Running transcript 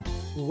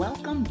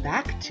Welcome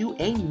back to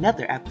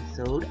another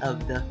episode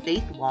of the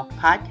Faith Walk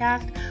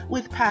podcast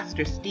with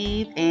Pastor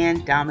Steve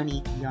and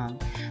Dominique Young.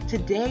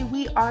 Today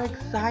we are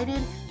excited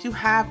to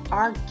have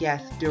our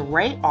guest,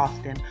 DeRay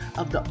Austin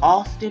of the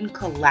Austin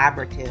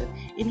Collaborative,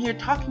 in here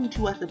talking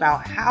to us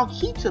about how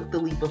he took the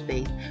leap of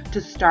faith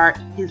to start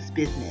his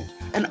business,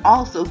 and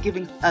also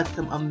giving us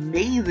some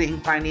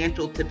amazing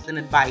financial tips and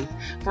advice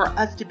for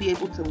us to be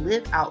able to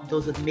live out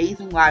those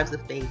amazing lives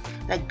of faith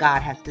that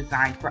God has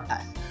designed for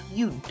us.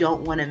 You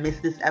don't want to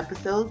miss this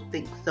episode.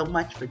 Thanks so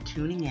much for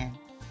tuning in.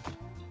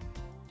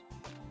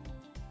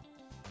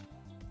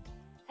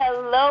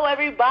 Hello,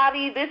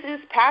 everybody. This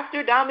is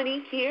Pastor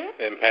Dominique here.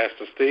 And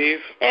Pastor Steve.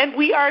 And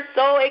we are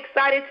so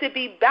excited to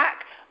be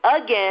back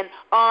again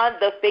on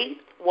the Faith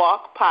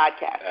Walk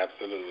podcast.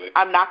 Absolutely.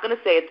 I'm not going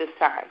to say it this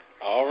time.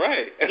 All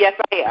right. Yes,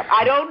 I am.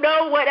 I don't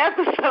know what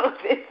episode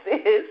this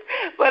is,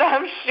 but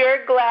I'm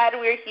sure glad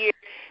we're here.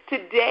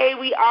 Today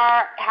we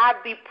have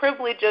the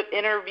privilege of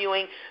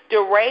interviewing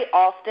DeRay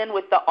Austin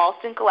with the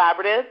Austin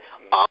Collaborative,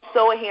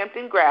 also a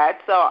Hampton grad,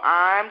 so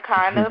I'm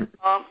kind of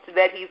pumped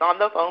that he's on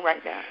the phone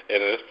right now.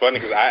 And it's funny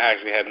because I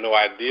actually had no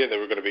idea that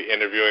we were going to be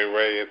interviewing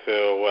Ray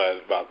until,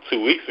 about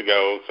 2 weeks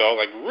ago, so I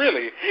was like,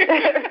 really?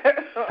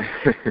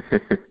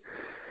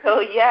 So,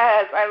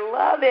 yes, I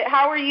love it.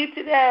 How are you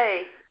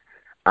today?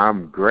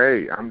 I'm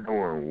great. I'm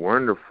doing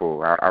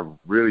wonderful. I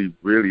really,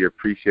 really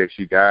appreciate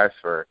you guys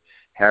for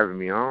having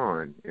me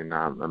on, and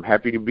I'm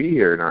happy to be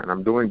here, and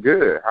I'm doing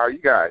good. How are you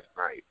guys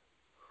tonight?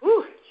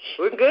 Whew,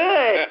 we're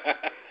good.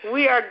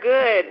 We are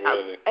good.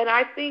 Really? And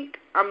I think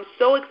I'm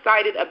so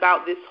excited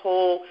about this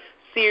whole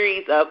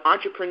series of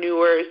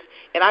entrepreneurs,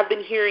 and I've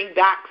been hearing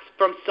back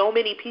from so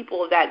many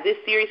people that this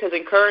series has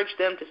encouraged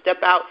them to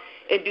step out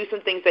and do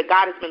some things that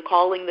God has been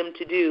calling them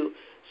to do.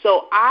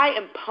 So I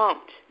am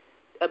pumped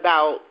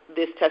about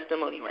this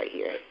testimony right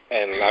here.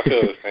 And I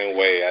feel the same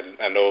way.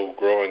 I know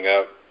growing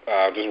up,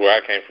 just where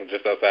I came from,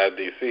 just outside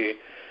D.C.,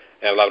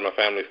 and a lot of my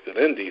family's still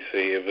in D.C.,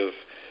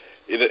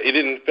 it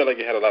didn't feel like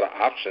you had a lot of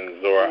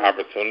options or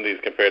opportunities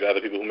compared to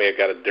other people who may have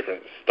got a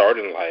different start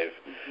in life.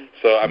 Mm-hmm.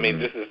 So, I mean,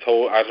 this is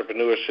whole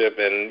entrepreneurship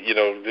and,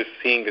 just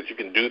seeing that you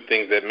can do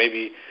things that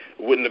maybe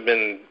wouldn't have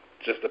been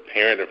just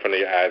apparent in front of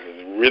your eyes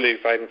is really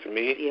exciting to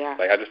me. Yeah.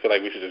 Like, I just feel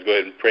like we should just go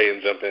ahead and pray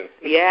and jump in.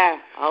 Yeah,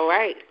 all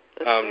right.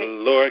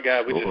 Lord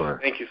God, we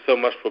just thank you so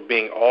much for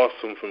being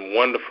awesome and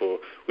wonderful.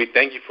 We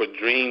thank you for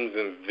dreams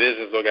and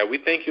visions, Lord God. We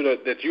thank you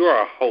that you are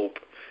our hope,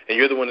 and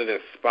you're the one that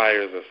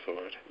inspires us,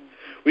 Lord.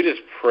 We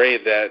just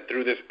pray that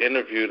through this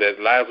interview that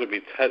lives will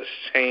be touched,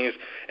 changed,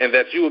 and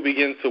that you will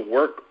begin to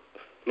work,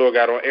 Lord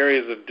God, on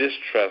areas of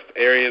distrust,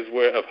 areas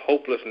of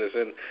hopelessness.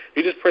 And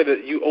we just pray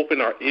that you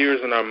open our ears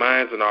and our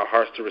minds and our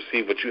hearts to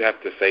receive what you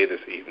have to say this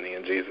evening.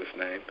 In Jesus'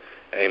 name,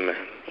 amen.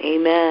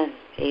 Amen.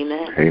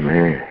 Amen.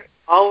 Amen.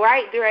 All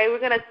right, DeRay, we're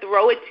going to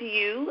throw it to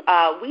you.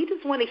 We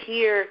just want to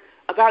hear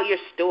about your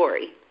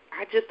story.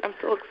 I'm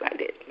so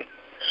excited.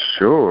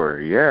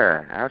 Sure,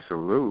 yeah,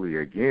 absolutely.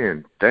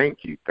 Again, thank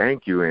you.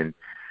 And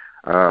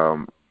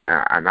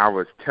I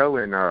was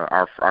telling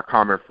our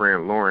common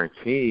friend Lauren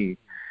King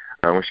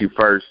when she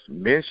first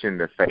mentioned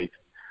the Faith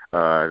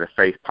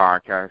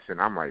podcast, and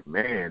I'm like,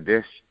 man,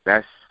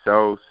 that's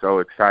so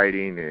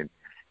exciting,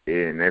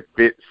 and it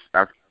fits.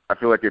 I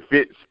feel like it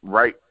fits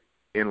right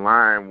in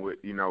line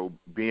with,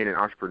 being an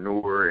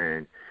entrepreneur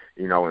and,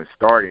 and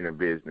starting a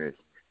business.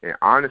 And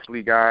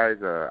honestly, guys,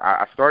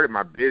 I started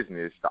my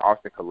business, the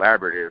Austin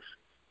Collaborative,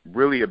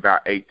 really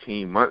about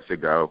 18 months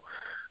ago,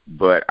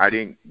 but I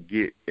didn't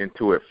get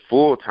into it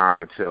full time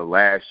until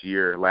last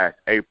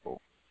April.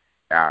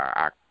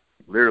 I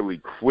literally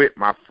quit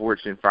my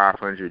Fortune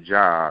 500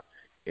 job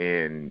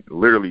and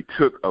literally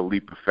took a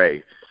leap of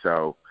faith.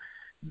 So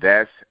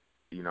that's,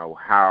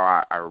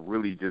 how I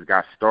really just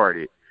got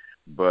started.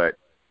 But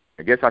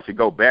I guess I should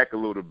go back a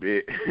little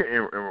bit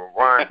and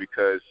rewind,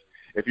 because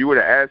if you would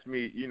have asked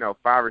me, 5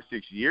 or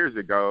 6 years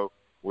ago,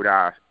 would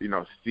I,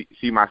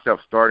 see myself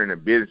starting a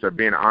business or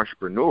being an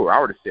entrepreneur, I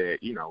would have said,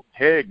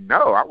 heck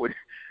no. I would,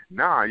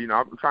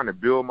 I'm trying to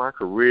build my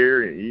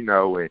career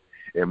and,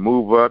 and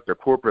move up the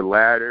corporate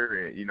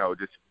ladder and,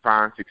 just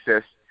find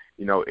success,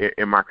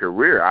 in my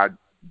career.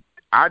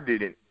 I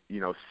didn't,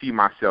 see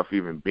myself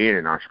even being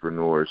an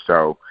entrepreneur.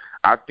 So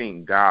I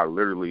think God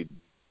literally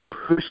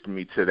pushed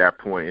me to that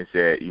point and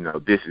said,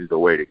 this is the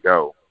way to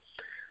go.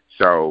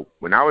 So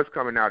when I was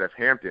coming out of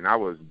Hampton, I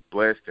was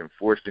blessed and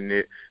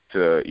fortunate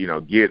to,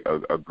 get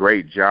a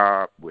great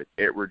job with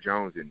Edward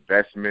Jones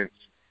Investments.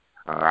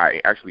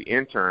 I actually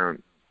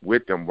interned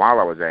with them while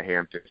I was at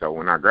Hampton. So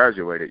when I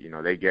graduated,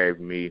 they gave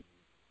me,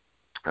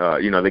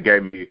 an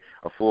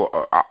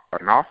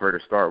offer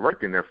to start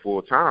working there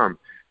full time.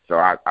 So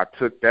I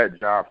took that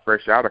job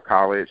fresh out of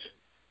college.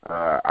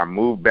 I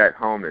moved back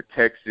home to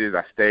Texas.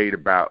 I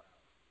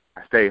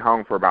stayed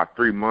home for about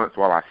 3 months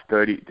while I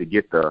studied to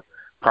get the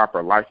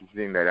proper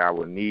licensing that I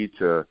would need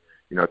to,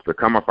 to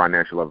become a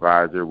financial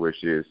advisor,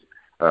 which is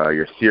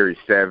your Series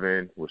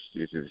 7, which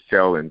is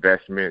sell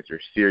investments, your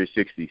Series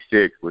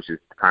 66, which is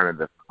kind of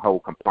the whole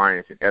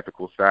compliance and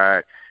ethical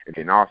side. And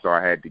then also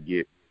I had to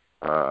get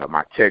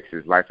my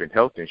Texas life and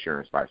health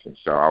insurance license.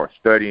 So I was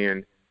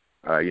studying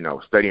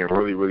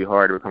really, really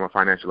hard to become a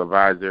financial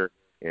advisor.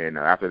 And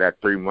after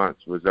that 3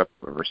 months was up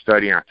for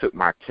studying, I took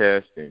my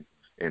test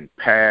and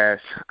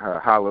passed.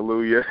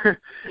 Hallelujah.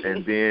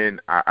 And then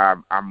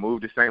I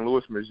moved to St.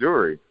 Louis,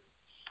 Missouri.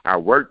 I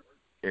worked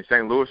in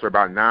St. Louis for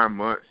about 9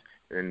 months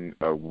in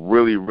a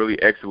really, really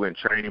excellent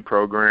training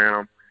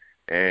program.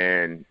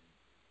 And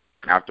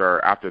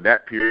after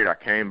that period, I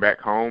came back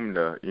home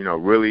to,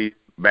 really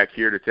back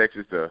here to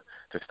Texas to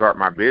start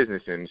my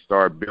business and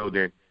start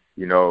building,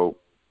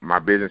 my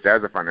business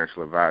as a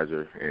financial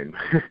advisor. And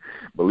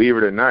believe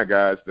it or not,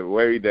 guys, the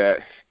way that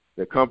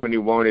the company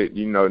wanted,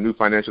 new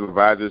financial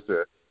advisors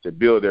to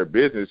build their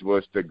business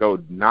was to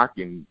go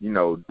knocking,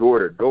 door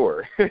to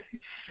door.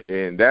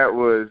 And that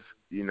was,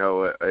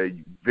 a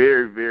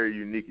very, very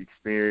unique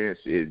experience.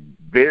 It's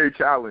very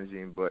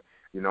challenging, but,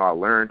 I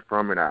learned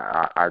from it.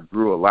 I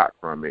grew a lot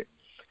from it.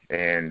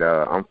 And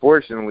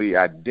unfortunately,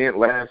 I didn't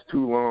last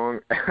too long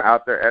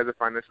out there as a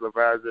financial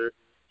advisor,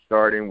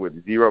 starting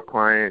with 0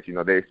 clients.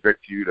 They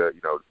expect you to,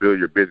 build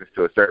your business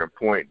to a certain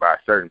point by a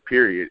certain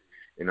period.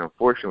 And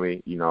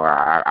unfortunately,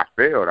 I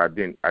failed. I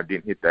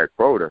didn't hit that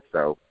quota.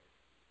 So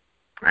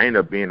I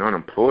ended up being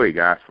unemployed,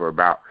 guys, for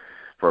about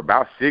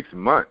 6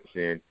 months.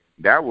 And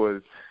that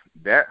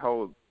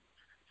whole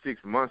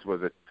 6 months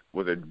was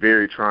a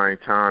very trying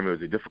time. It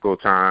was a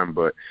difficult time,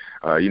 but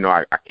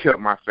I kept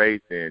my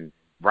faith. And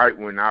right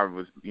when I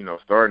was,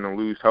 starting to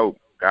lose hope,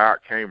 God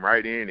came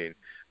right in and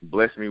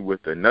blessed me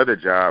with another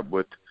job,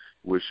 which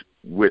was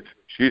with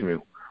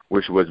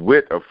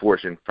a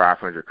Fortune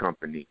 500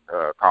 company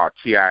called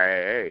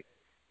TIAA,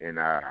 and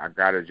I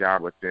got a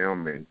job with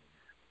them, and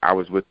I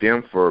was with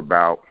them for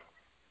about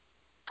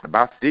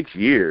 6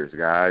 years,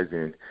 guys.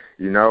 And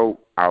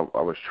I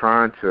was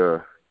trying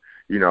to,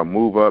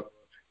 move up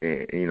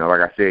and,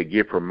 like I said,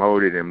 get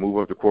promoted and move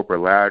up the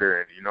corporate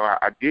ladder. And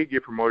I did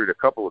get promoted a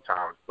couple of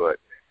times, but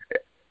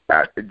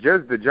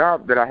just the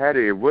job that I had,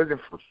 it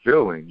wasn't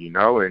fulfilling,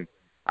 and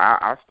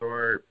I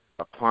started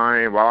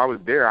applying while I was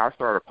there. I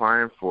started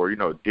applying for,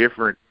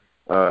 different,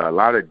 a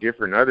lot of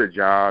different other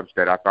jobs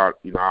that I thought,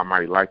 I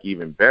might like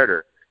even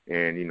better.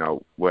 And,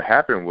 what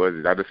happened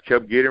was I just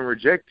kept getting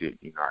rejected.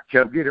 I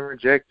kept getting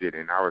rejected,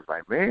 and I was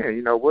like,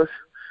 man,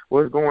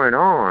 what's going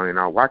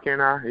on? Why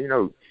can't I,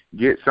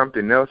 get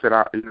something else that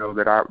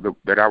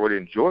I would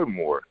enjoy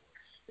more?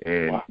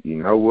 And wow. You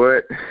know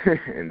what?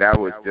 And that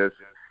was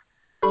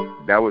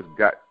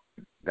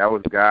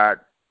God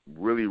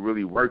really,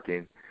 really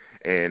working.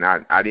 And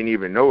I didn't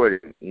even know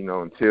it,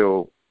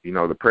 until,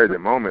 the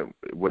present moment,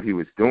 what he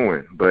was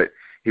doing. But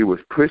he was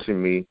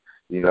pushing me,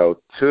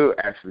 to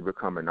actually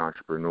become an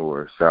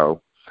entrepreneur.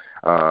 So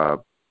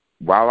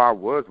while I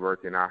was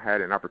working, I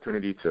had an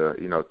opportunity to,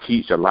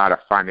 teach a lot of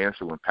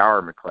financial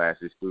empowerment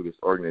classes through this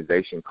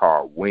organization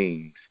called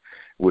WINGS,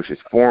 which is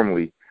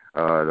formerly the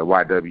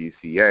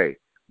YWCA.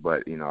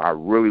 But, I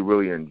really,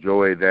 really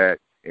enjoyed that.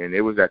 And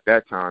it was at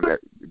that time that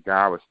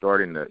God was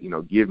starting to,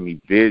 give me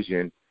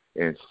vision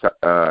and,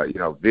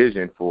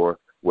 vision for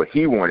what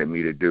he wanted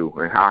me to do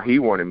and how he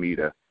wanted me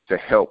to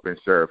help and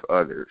serve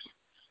others.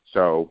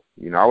 So,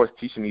 I was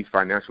teaching these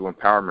financial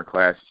empowerment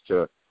classes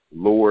to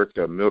lower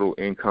to middle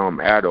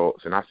income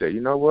adults. And I said, you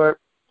know what?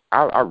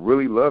 I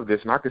really love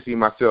this. And I could see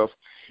myself,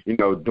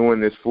 doing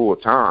this full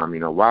time.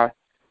 Why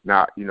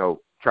not,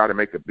 try to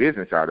make a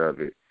business out of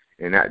it?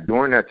 And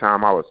during that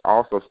time, I was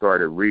also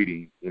started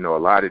reading, a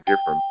lot of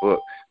different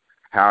books,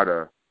 how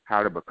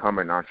to become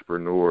an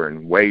entrepreneur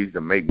and ways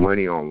to make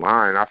money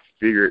online. I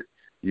figured,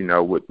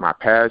 with my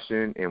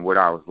passion and what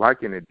I was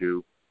liking to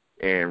do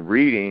and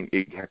reading,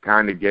 it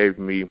kind of gave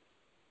me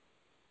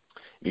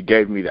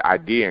the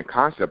idea and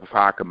concept of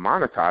how I could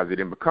monetize it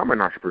and become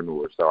an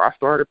entrepreneur. So I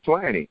started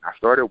planning. I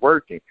started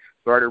working,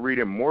 started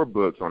reading more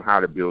books on how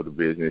to build a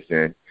business.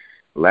 And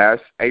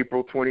last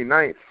April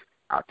 29th,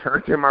 I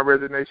turned in my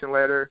resignation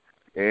letter.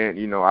 And,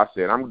 I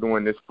said, I'm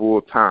doing this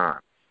full time.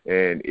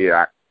 And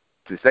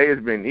to say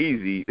it's been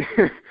easy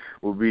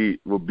will be,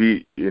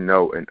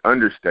 an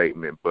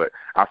understatement. But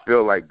I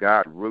feel like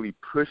God really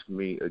pushed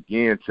me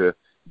again to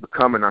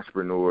become an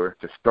entrepreneur,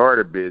 to start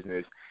a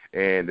business.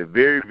 And the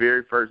very,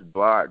 very first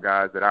blog,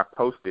 guys, that I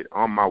posted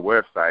on my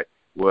website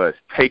was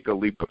Take a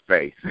Leap of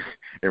Faith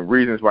and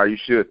reasons why you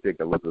should take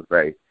a leap of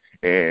faith.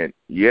 And,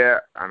 yeah,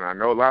 and I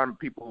know a lot of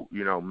people,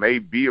 may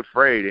be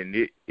afraid, and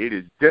it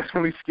is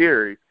definitely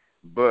scary,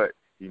 but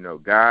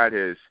God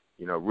has,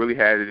 really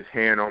had his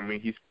hand on me.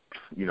 He's,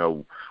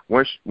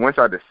 once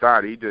I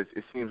decided,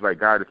 it seems like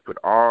God has put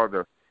all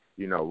the,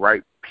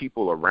 right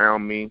people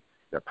around me,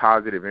 the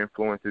positive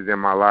influences in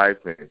my life.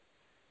 And,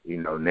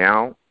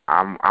 now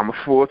I'm a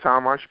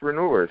full-time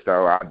entrepreneur.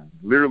 So I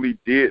literally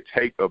did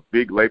take a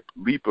big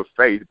leap of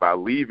faith by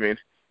leaving,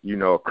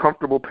 a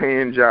comfortable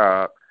paying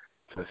job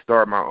to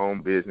start my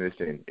own business.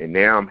 And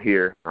now I'm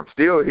here. I'm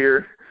still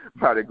here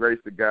by the grace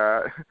of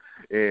God.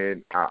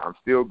 And I'm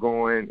still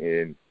going,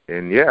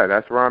 and yeah,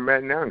 that's where I'm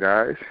at now,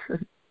 guys.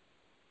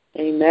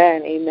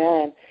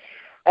 Amen.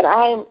 And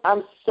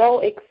I'm so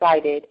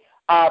excited.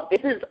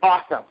 This is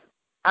awesome.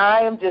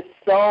 I am just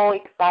so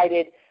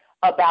excited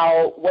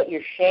about what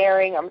you're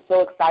sharing. I'm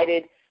so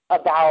excited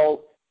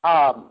about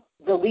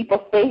the leap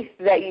of faith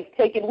that you've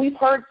taken. We've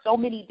heard so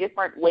many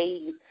different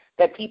ways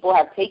that people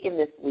have taken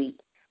this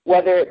leap,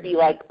 whether it be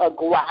like a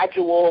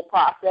gradual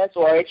process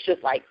or it's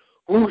just like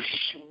whoosh,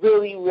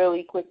 really,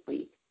 really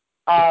quickly.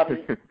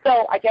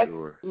 So I guess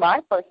my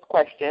first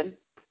question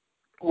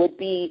would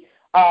be,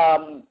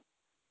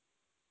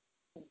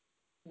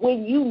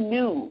 when you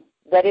knew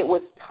that it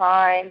was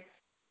time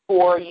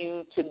for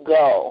you to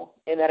go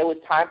and that it was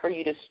time for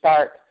you to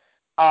start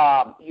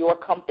your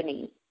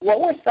company,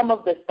 what were some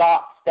of the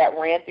thoughts that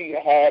ran through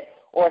your head,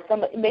 or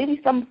maybe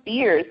some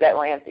fears that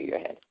ran through your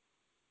head?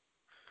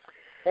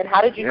 And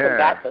how did you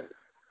combat them?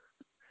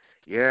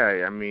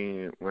 Yeah, I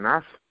mean, when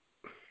I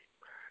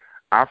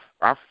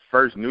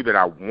first knew that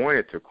I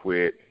wanted to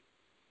quit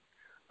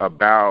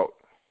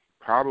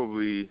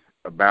probably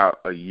about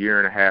a year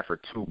and a half or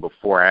two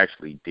before I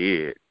actually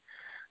did.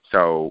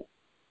 So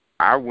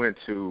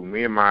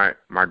me and my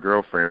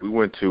girlfriend, we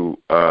went to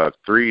a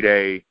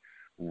 3-day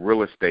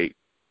real estate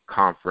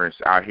conference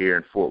out here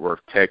in Fort Worth,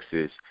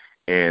 Texas,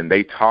 and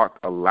they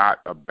talked a lot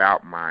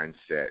about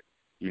mindset,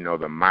 the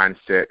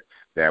mindset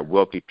that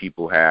wealthy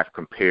people have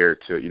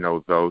compared to,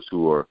 those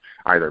who are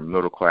either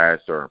middle class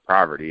or in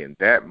poverty. In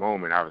that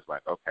moment, I was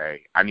like,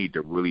 okay, I need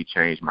to really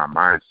change my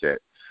mindset.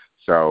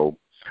 So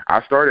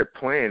I started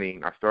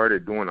planning. I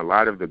started doing a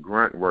lot of the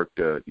grunt work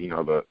to, get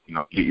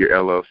your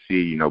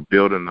LLC,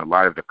 building a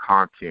lot of the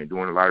content,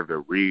 doing a lot of the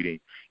reading,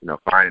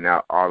 finding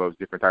out all those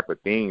different type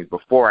of things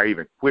before I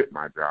even quit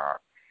my job.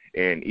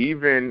 And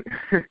even,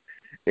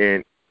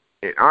 and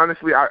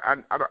honestly, I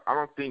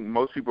don't think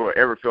most people will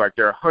ever feel like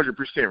they're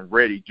 100%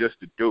 ready just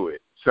to do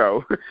it.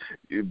 So,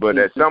 but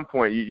at some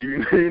point,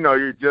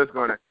 you're just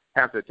gonna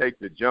have to take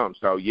the jump.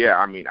 So yeah,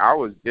 I mean, I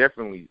was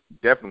definitely,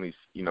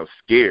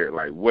 scared.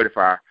 Like, what if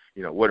I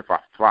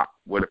flop?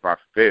 What if I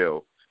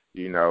fail?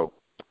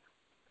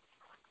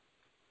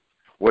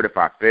 What if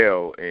I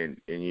fail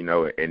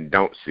and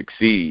don't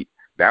succeed?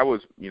 That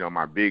was,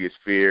 my biggest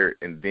fear.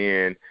 And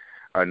then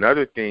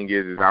another thing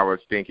is I was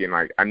thinking,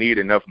 like, I need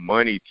enough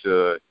money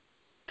to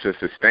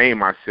sustain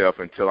myself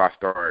until I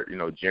start,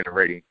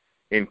 generating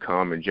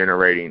income and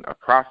generating a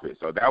profit.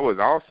 So that was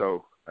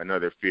also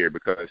another fear,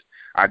 because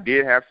I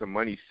did have some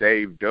money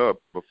saved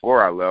up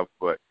before I left,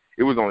 but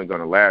it was only going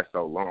to last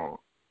so long.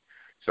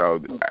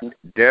 So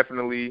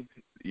definitely,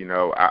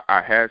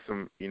 I had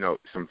some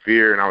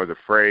fear and I was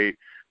afraid.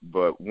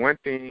 But one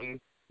thing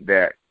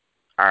that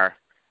I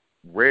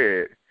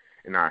read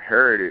and I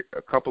heard it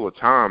a couple of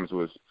times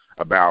was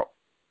about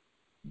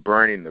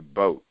burning the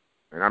boat.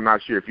 And I'm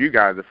not sure if you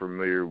guys are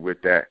familiar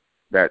with that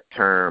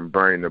term,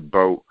 burning the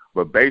boat.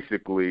 But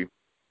basically,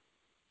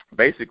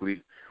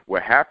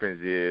 what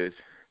happens is,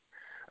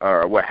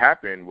 what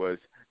happened was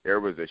there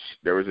was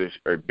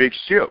a big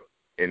ship,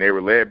 and they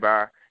were led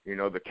by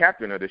the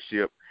captain of the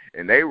ship,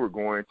 and they were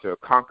going to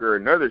conquer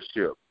another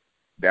ship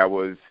that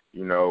was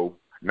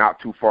not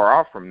too far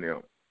off from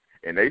them.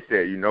 And they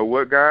said, you know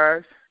what,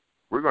 guys,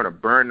 we're going to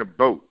burn the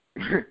boat.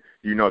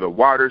 The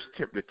water's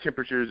the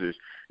temperatures is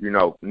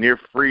near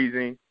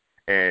freezing.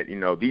 And,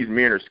 these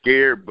men are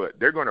scared, but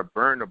they're going to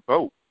burn the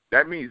boat.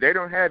 That means they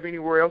don't have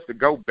anywhere else to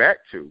go back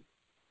to.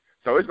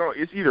 So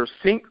it's either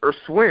sink or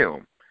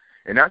swim.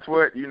 And that's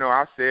what,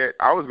 I said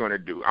I was going to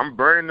do. I'm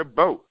burning the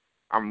boat.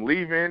 I'm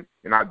leaving,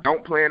 and I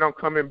don't plan on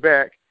coming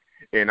back.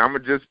 And I'm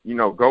going to just,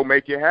 go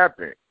make it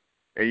happen.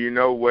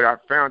 And, what I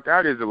found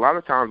out is a lot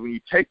of times when you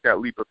take that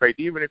leap of faith,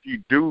 even if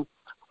you do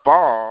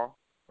fall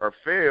or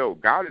fail,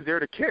 God is there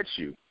to catch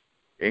you.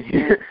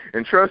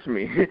 And trust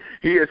me,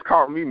 he has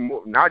caught me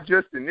more, not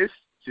just in this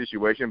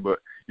situation, but,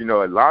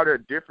 a lot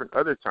of different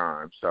other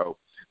times. So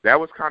that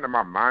was kind of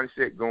my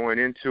mindset going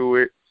into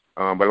it.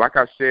 But like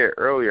I said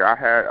earlier,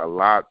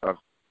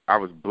 I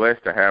was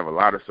blessed to have a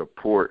lot of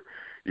support,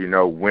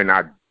 when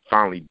I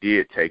finally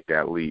did take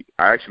that leap.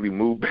 I actually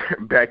moved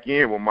back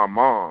in with my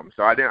mom.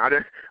 So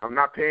I'm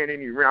not paying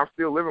any rent. I'm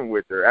still living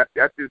with her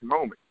at this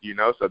moment,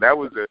 So that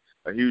was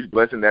a huge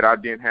blessing that I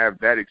didn't have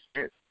that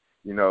expense,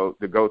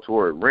 to go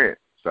toward rent.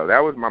 So that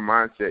was my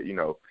mindset,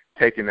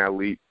 taking that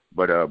leap.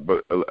 But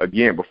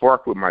again, before I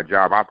quit my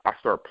job, I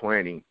started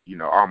planning,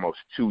 almost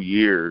 2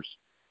 years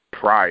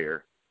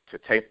prior to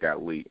take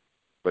that leap.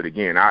 But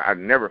again, I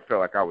never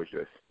felt like I was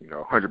just,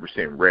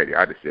 100% ready.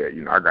 I just said,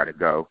 I got to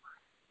go.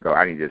 So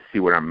I need to see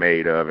what I'm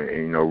made of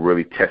and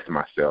really test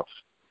myself.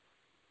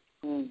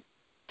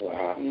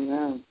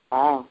 Wow.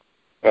 Wow.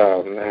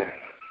 Oh, man.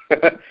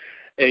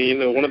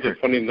 And, one of the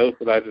funny notes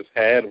that I just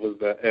had was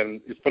that, and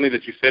it's funny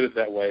that you said it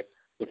that way.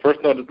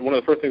 One of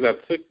the first things I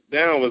took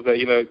down was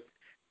that,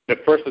 the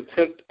first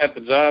attempt at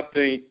the job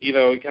thing,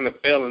 it kind of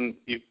fell, and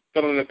you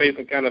fell on the face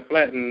and kind of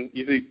flattened.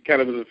 You see,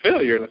 kind of as a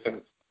failure in a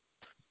sense.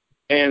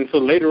 And so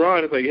later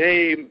on, it's like,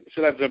 hey,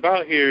 should I jump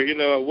out here?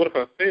 What if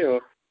I fail?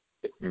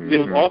 Mm-hmm. There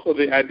was also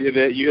the idea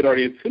that you had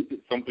already attempted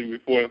something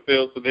before and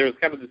failed, so there was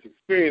kind of this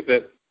experience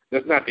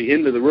that's not the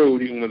end of the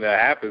road, even when that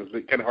happens.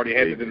 It kind of already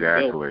had it in the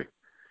belt.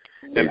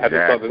 And I just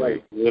thought that was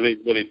really,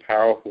 really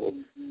powerful.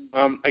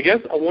 I guess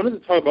I wanted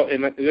to talk about,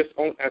 and I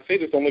say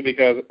this only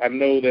because I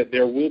know that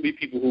there will be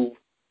people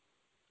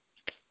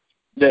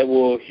that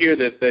will hear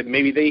this, that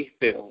maybe they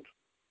failed,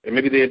 and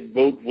maybe their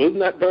boat was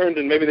not burned,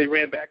 and maybe they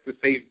ran back to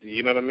safety.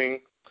 You know what I mean?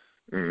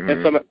 Mm-hmm.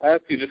 And so I'm going to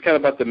ask you just kind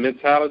of about the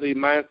mentality,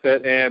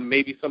 mindset, and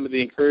maybe some of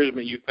the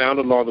encouragement you found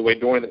along the way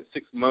during that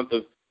 6 months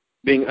of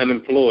being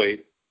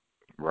unemployed.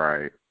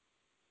 Right.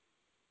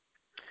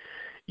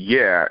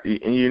 Yeah,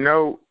 and you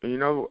know,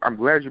 I'm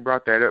glad you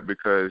brought that up,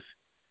 because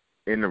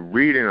in the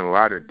reading a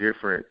lot of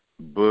different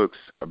books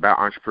about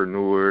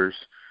entrepreneurs,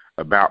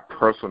 about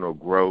personal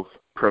growth,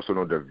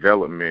 personal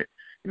development,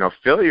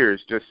 failure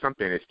is just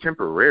something that's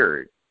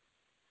temporary.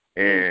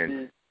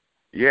 And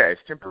yeah,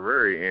 it's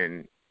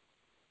temporary,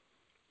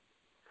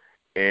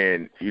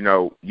 and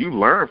you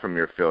learn from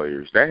your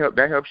failures.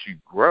 That helps you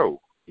grow.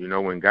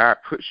 When God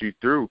puts you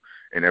through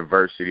an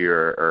adversity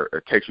or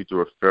takes you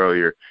through a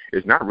failure,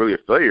 it's not really a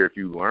failure if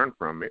you learn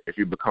from it, if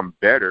you become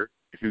better,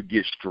 if you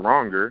get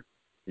stronger.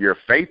 Your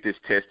faith is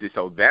tested,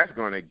 so that's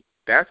gonna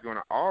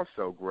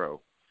also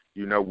grow.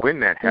 When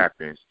that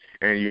happens,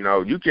 and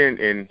you can.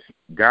 And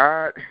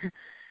God,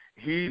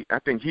 I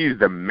think He's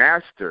the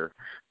master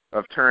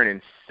of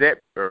turning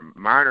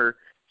minor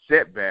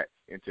setbacks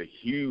into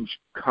huge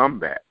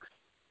comebacks.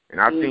 And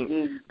I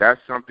think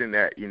that's something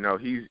that,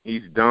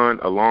 he's done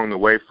along the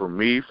way for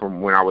me, from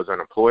when I was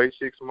unemployed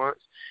 6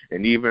 months,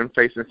 and even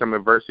facing some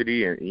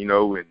adversity, and,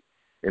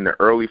 in the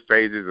early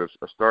phases of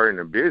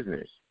starting a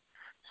business.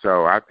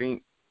 So I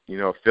think,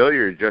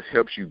 failure just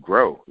helps you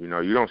grow. You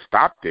don't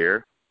stop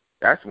there.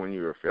 That's when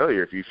you're a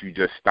failure, if you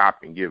just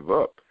stop and give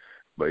up.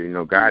 But,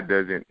 God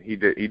doesn't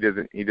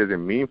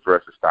mean for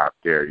us to stop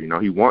there.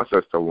 He wants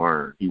us to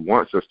learn. He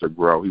wants us to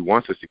grow. He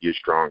wants us to get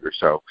stronger.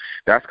 So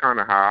that's kind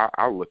of how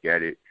I look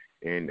at it.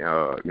 And,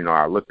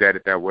 I looked at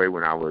it that way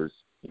when I was,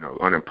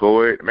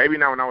 unemployed. Maybe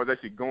not when I was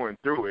actually going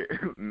through it.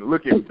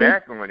 Looking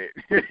back on it,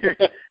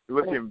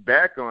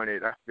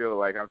 I feel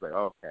like I was like,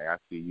 okay, I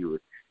see you.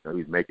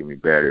 He's making me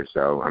better.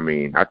 So, I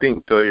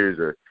think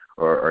failures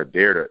are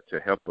there to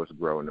help us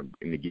grow and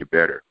to get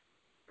better.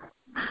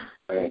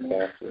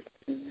 Fantastic.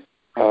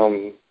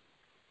 I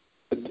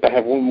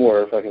have one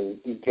more, if I can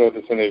throw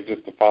this in there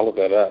just to follow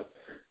that up.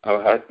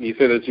 You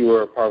said that you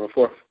were a part of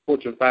a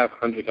Fortune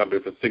 500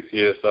 company for 6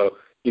 years, so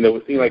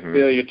it seemed like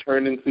failure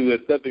turned into a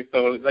stepping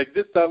stone. Like,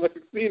 this time I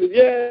succeeded,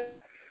 yeah.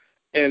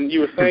 And you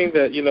were saying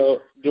that,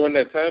 during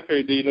that time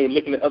period,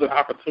 looking at other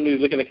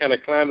opportunities, looking to kind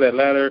of climb that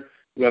ladder,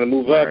 you want to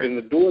move up, and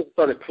the doors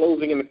started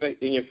closing in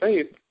your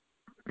face.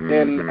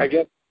 And I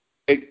guess,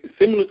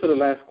 similar to the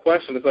last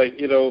question, it's like,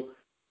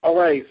 all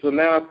right, so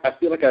now I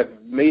feel like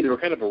I've made it or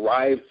kind of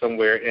arrived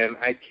somewhere, and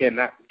I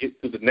cannot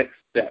get to the next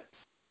step.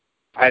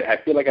 I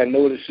feel like I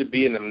know what it should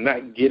be, and I'm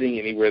not getting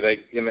anywhere.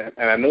 And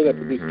I know that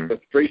produces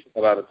frustration a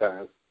lot of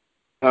times.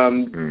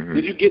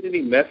 Did you get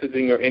any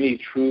messaging or any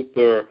truth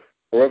or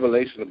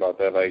revelation about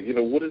that? Like,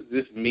 what does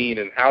this mean,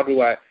 and how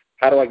do I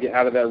get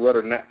out of that rut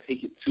or not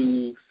take it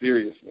too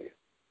seriously?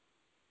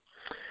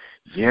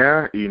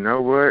 Yeah, you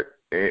know what?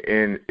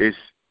 And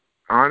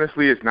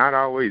honestly, it's not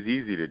always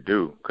easy to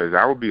do, because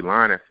I would be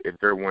lying if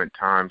there weren't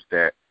times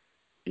that,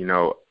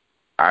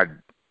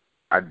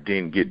 I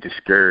didn't get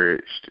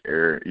discouraged,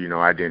 or,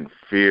 I didn't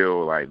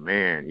feel like,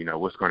 man,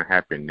 what's going to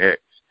happen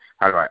next?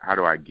 How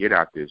do I get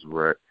out this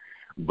rut?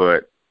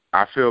 But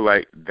I feel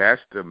like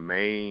that's the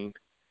main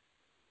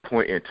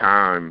point in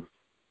time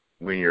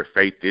when your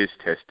faith is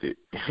tested.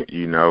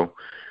 You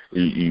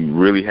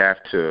really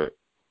have to,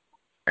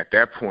 at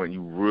that point,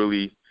 you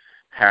really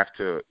have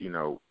to,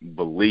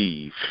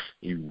 believe.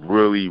 You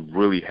really,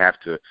 really have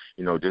to,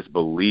 just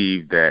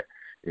believe that,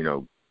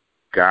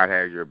 God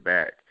has your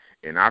back.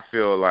 And I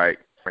feel like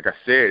I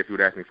said, if you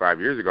would ask me 5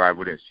 years ago, I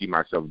wouldn't see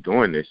myself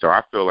doing this. So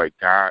I feel like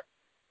God,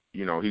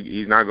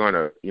 He's not going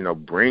to,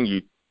 bring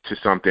you to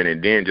something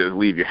and then just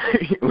leave you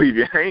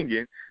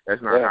hanging.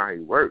 That's not how He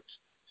works.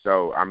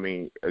 So,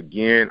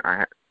 again,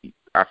 I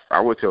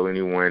would tell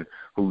anyone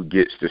who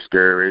gets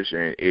discouraged,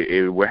 and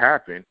it will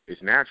happen.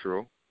 It's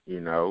natural,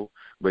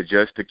 but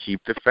just to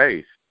keep the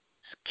faith,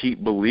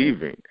 keep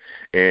believing.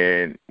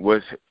 And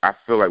I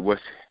feel like what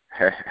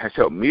has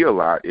helped me a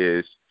lot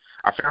is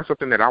I found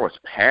something that I was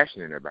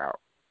passionate about.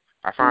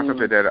 I found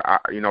something that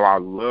I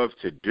love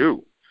to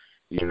do,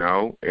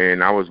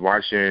 and I was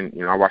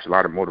watching, I watched a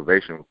lot of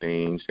motivational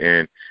things,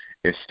 and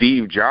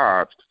Steve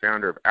Jobs, the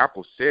founder of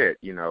Apple, said,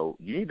 you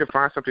need to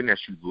find something that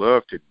you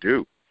love to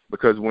do,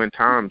 because when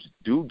times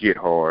do get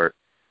hard,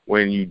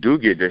 when you do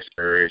get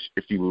discouraged,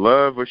 if you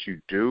love what you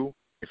do,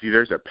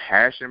 there's a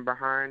passion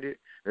behind it,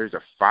 there's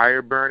a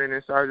fire burning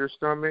inside your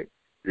stomach,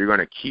 you're going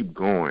to keep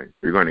going.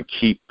 You're going to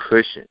keep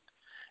pushing.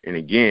 And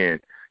again,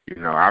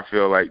 I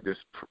feel like this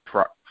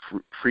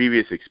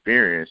previous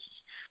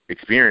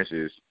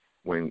experiences,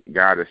 when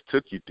God has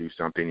took you through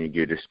something, you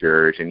get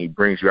discouraged, and He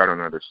brings you out on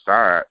the other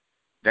side,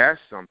 that's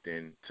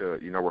something to,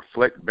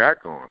 reflect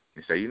back on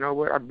and say, you know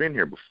what, I've been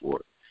here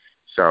before.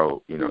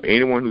 So,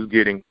 anyone who's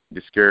getting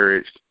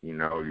discouraged,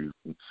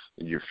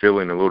 you're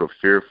feeling a little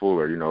fearful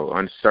or,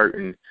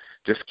 uncertain,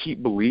 just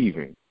keep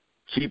believing,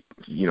 keep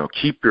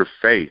your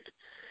faith,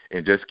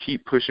 and just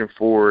keep pushing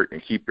forward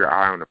and keep your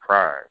eye on the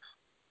prize.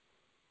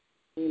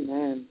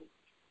 Amen.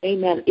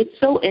 Amen. It's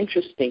so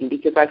interesting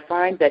because I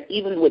find that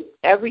even with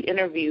every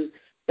interview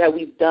that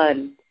we've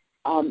done,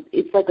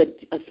 it's like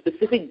a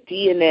specific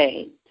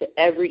DNA to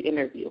every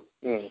interview.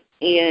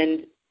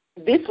 And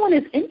this one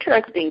is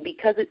interesting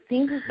because it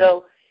seems as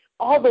though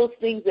all those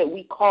things that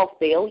we call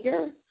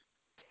failure,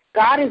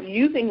 God is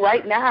using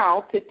right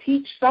now to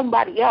teach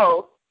somebody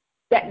else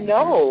that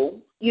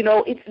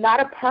it's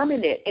not a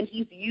permanent, and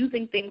he's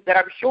using things that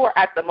I'm sure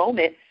at the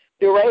moment,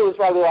 DeRay was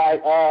probably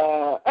like,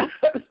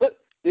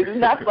 this is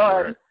not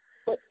fun.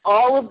 But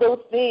all of those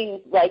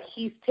things, like,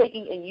 he's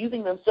taking and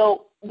using them.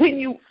 So then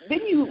you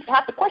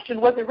have to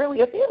question, was it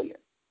really a failure?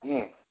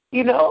 Or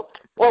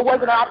was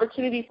it an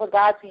opportunity for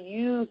God to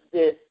use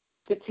this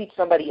to teach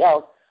somebody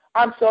else?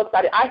 I'm so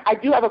excited. I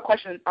do have a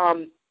question.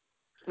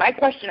 My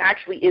question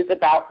actually is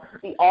about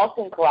the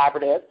Austin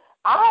Collaborative.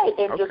 I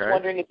am just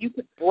wondering if you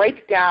could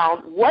break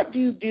down, what do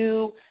you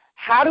do?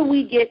 How do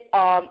we get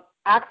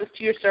access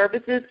to your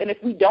services? And if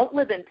we don't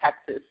live in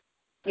Texas,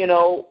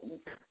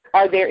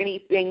 are there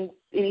anything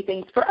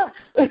for us?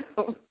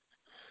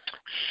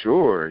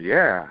 Sure,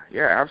 yeah,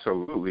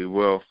 absolutely.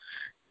 Well,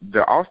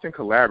 the Austin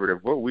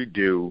Collaborative, what we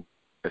do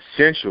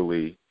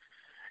essentially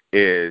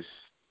is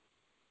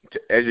to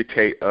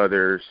educate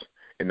others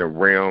in the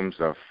realms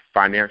of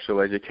financial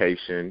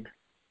education.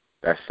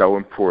 That's so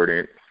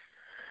important.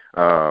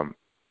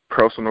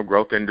 Personal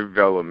growth and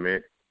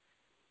development.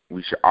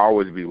 We should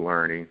always be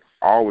learning,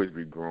 always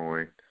be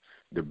growing.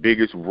 The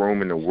biggest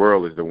room in the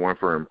world is the one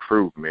for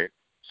improvement.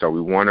 So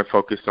we want to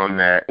focus on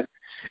that.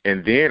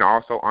 And then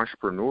also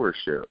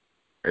entrepreneurship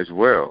as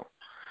well.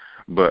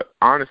 But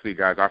honestly,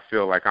 guys, I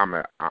feel like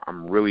I'm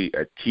really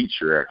a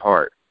teacher at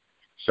heart.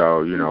 So,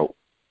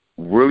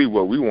 really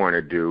what we want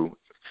to do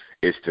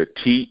is to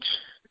teach,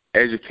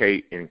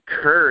 educate,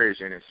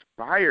 encourage, and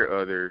inspire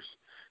others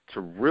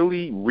to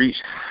really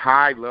reach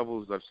high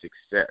levels of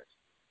success,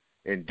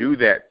 and do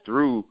that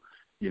through,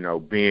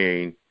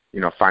 being,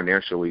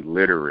 financially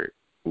literate,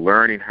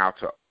 learning how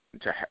to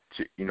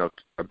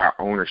about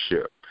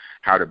ownership,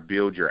 how to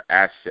build your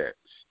assets,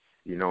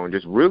 and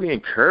just really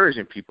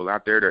encouraging people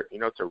out there to,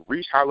 to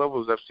reach high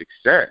levels of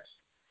success.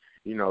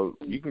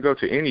 You can go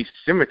to any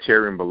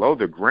cemetery, and below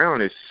the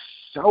ground is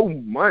so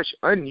much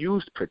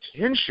unused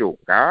potential,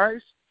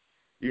 guys.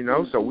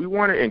 So we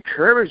want to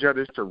encourage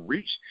others to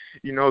reach,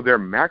 their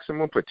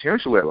maximum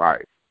potential at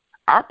life.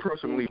 I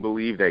personally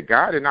believe that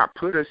God did not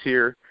put us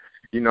here,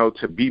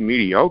 to be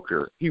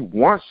mediocre. He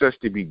wants us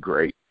to be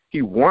great.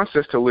 He wants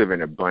us to live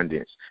in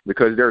abundance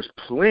because there's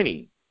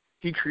plenty.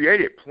 He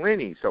created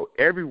plenty, so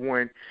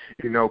everyone,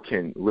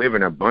 can live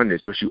in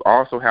abundance. But you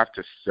also have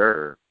to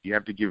serve. You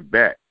have to give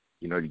back.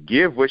 You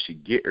give what you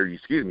get, you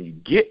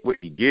get what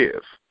you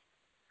give.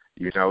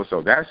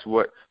 So that's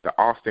what the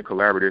Austin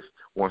Collaborative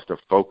wants to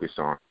focus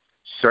on: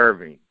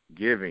 serving,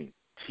 giving,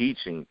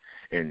 teaching,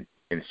 and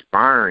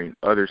inspiring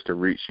others to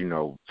reach,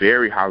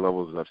 very high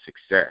levels of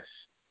success,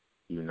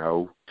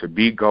 to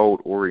be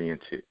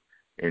goal-oriented,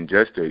 and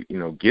just to,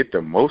 get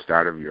the most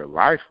out of your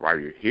life while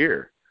you're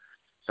here.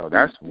 So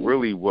that's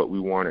really what we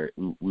want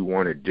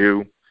to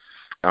do.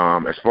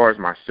 As far as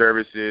my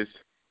services,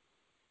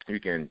 you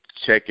can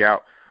check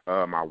out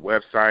my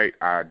website.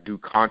 I do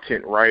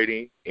content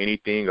writing,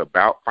 anything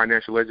about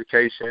financial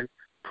education,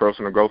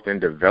 personal growth and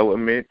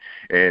development,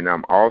 and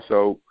I'm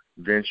also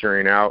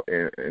venturing out,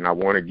 and I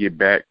want to get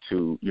back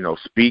to,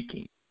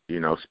 speaking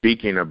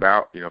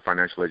about,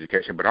 financial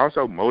education, but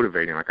also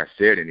motivating, like I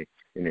said, and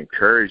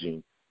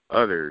encouraging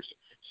others.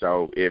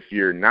 So if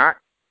you're not,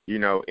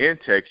 in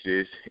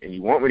Texas and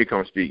you want me to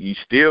come speak, you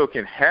still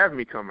can have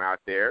me come out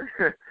there,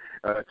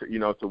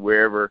 to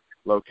wherever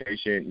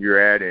location you're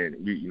at, and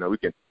we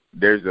can.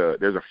 There's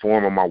a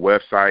form on my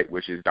website,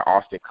 which is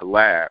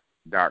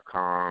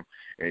theaustincollab.com,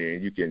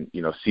 and you can,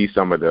 see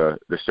some of the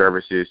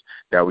services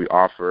that we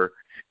offer.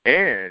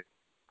 And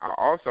I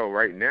also,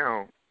 right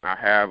now, I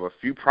have a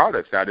few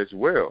products out as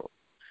well.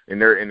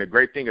 And the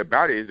great thing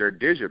about it is they're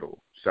digital.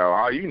 So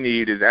all you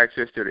need is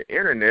access to the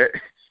internet,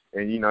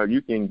 and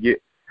you can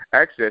get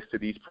access to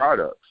these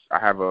products.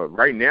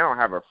 Right now I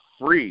have a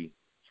free,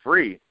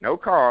 no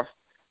cost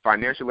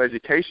financial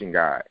education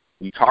guide.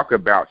 We talk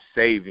about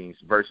savings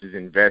versus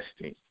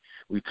investing.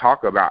 We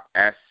talk about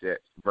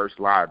assets versus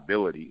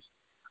liabilities,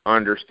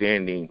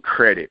 understanding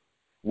credit,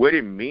 what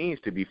it means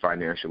to be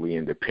financially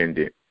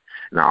independent.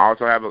 And I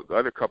also have a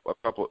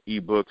couple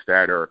ebooks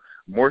that are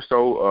more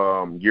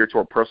so geared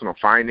toward personal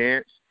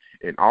finance,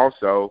 and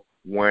also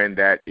one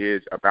that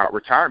is about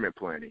retirement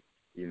planning,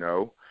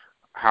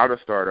 how to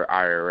start an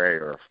IRA,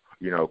 or,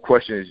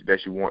 questions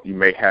that you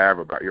may have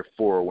about your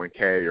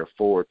 401k or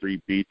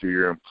 403b through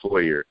your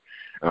employer,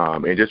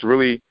 and just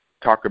really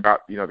talk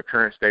about, the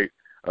current state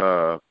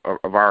of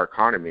our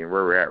economy and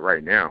where we're at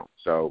right now.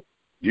 So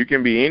you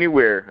can be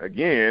anywhere,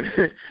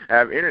 again,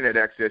 have internet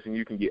access, and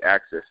you can get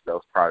access to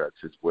those products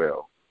as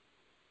well.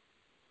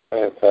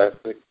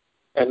 Fantastic.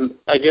 And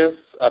I guess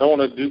I don't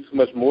want to do too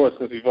much more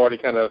since we've already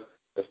kind of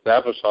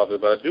establish all this,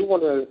 but I do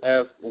want to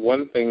ask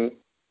one thing.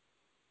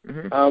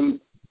 Mm-hmm.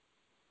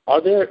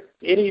 Are there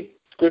any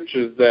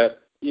scriptures that,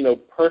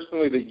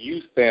 personally that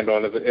you stand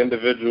on as an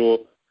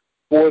individual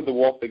for the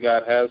walk that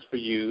God has for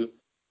you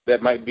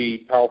that might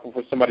be powerful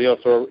for somebody else,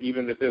 or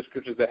even if there's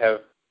scriptures that have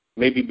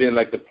maybe been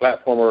like the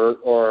platform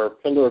or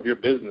pillar of your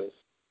business?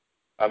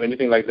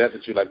 Anything like that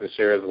you'd like to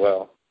share as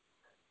well?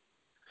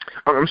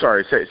 I'm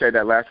sorry, say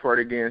that last part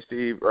again,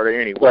 Steve. Are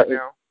there any what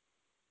now?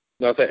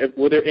 No,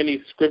 were there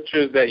any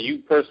scriptures that you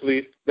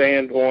personally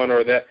stand on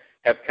or that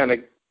have kind of,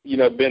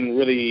 been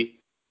really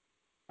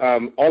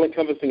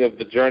all-encompassing of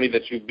the journey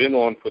that you've been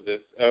on for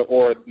this,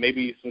 or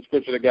maybe some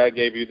scripture that God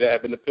gave you that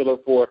have been a pillar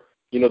for,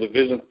 the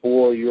vision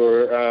for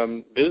your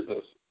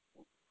business?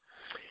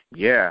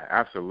 Yeah,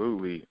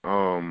 absolutely.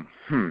 One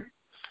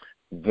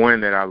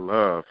that I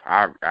love,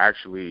 I'm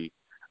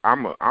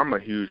a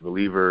huge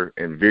believer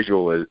in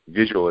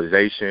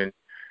visualization,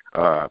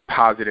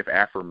 positive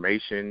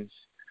affirmations,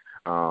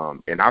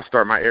 and I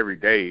start my every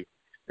day,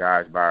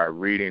 guys, by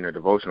reading a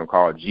devotional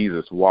called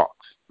Jesus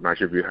Walks. I'm not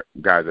sure if you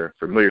guys are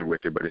familiar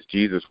with it, but it's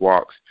Jesus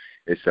Walks.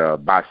 It's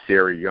by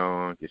Sarah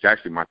Young. It's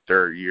actually my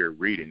third year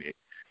reading it,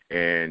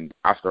 and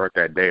I start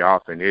that day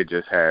off, and it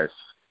just has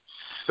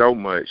so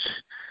much,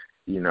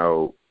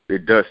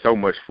 it does so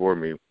much for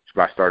me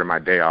by starting my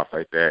day off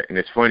like that. And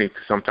it's funny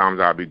because sometimes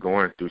I'll be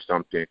going through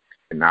something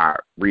and I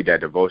read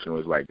that devotional.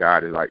 It's like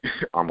God is like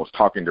almost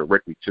talking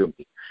directly to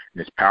me,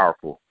 and it's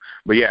powerful.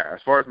 But yeah,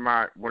 as far as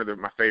one of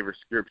my favorite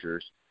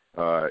scriptures,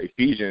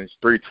 Ephesians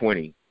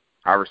 3:20,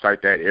 I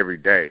recite that every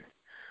day,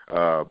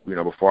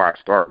 before I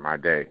start my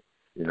day.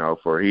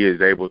 For He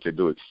is able to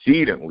do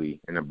exceedingly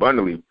and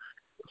abundantly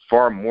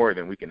far more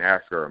than we can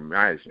ask or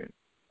imagine.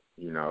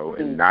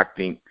 And I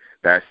think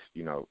that's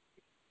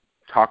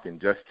talking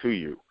just to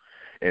you.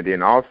 And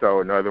then also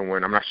another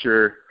one, I'm not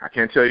sure, I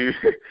can't tell you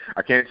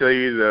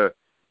the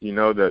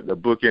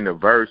book and the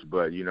verse,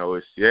 but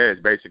it says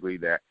basically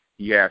that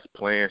He has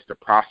plans to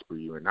prosper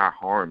you and not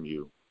harm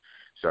you.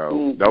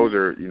 So those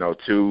are,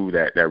 two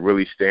that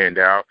really stand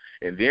out.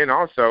 And then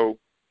also,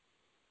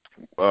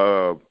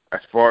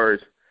 as far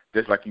as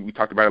just like we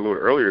talked about a little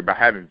earlier about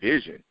having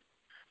vision,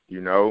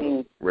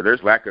 where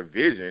there's lack of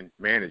vision,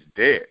 man is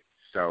dead.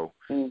 So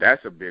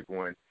that's a big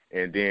one.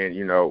 And then,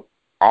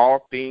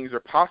 all things are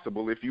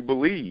possible if you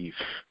believe.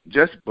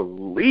 Just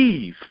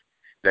believe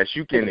that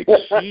you can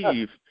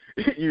achieve,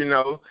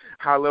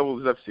 high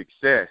levels of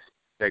success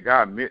that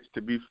God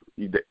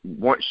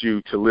wants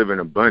you to live in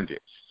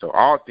abundance. So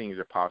all things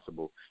are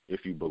possible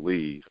if you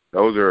believe.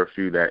 Those are a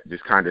few that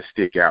just kind of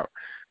stick out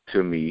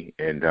to me,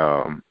 and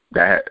that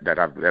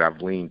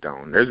I've leaned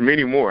on. There's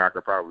many more I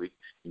could probably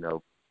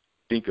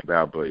think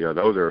about, but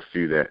those are a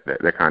few that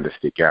kind of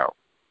stick out.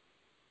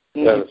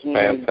 That is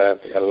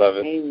fantastic. I love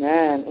it.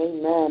 Amen.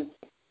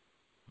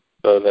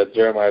 So that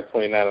Jeremiah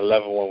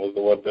 29:11 one was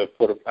the one that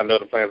I know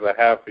the plans I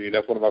have for you.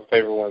 That's one of my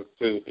favorite ones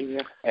too.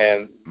 Yeah.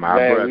 And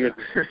my brother.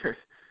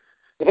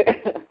 So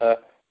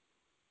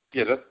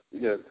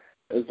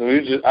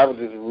I was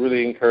just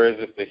really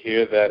encouraged just to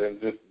hear that,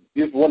 and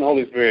just one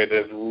Holy Spirit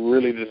that's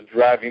really just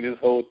driving this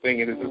whole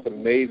thing, and it's just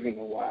amazing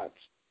to watch.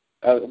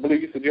 I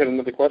believe you said you had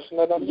another question,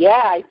 Adam? Yeah,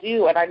 I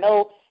do, and I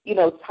know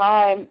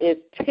time is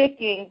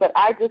ticking, but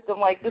I just am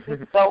like, this is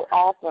so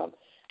awesome.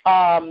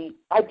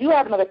 I do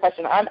have another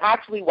question. I'm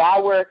actually,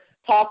 while we're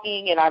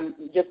talking, and I'm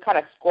just kind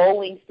of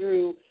scrolling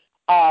through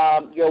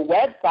your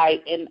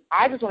website, and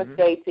I just want to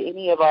say to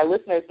any of our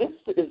listeners, this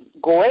is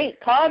great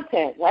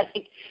content.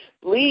 Like,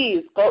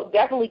 please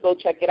definitely go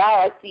check it out.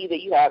 I see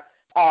that you have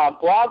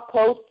blog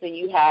posts, and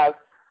you have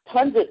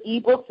tons of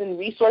ebooks and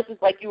resources,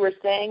 like you were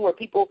saying, where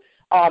people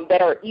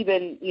that are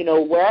even,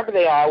 wherever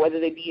they are, whether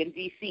they be in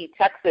D.C.,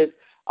 Texas,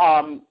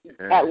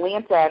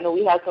 Atlanta. I know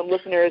we have some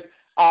listeners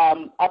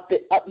up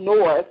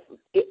north.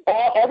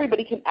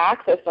 Everybody can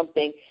access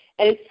something,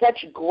 and it's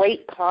such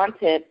great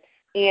content.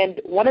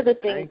 And one of the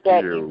things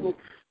this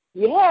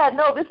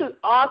is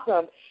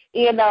awesome.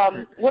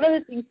 And one of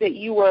the things that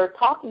you were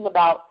talking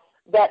about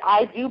that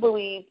I do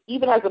believe,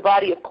 even as a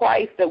body of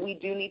Christ, that we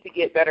do need to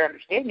get better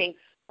understanding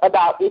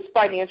about is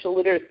financial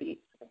literacy.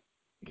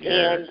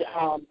 Yes.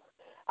 And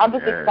I'm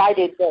just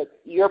excited that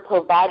you're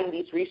providing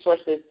these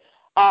resources.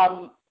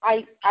 I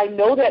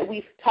know that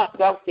we've talked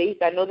about faith.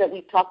 I know that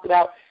we've talked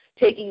about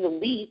taking the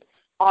leap.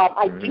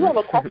 I do have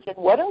a question.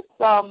 What are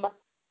some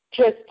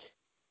just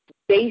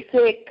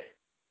basic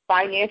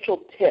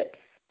financial tips,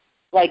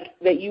 like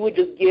that you would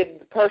just give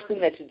the person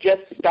that's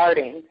just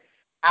starting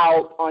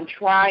out on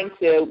trying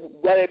to,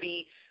 whether it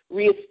be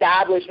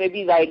reestablish,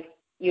 maybe like,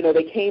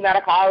 they came out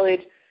of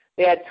college,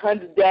 they had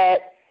tons of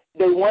debt,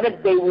 they want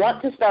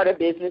to start a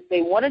business,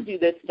 they want to do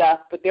this stuff,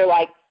 but they're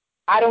like,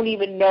 I don't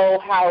even know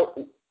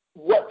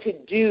what to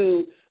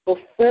do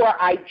before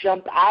I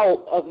jump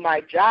out of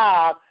my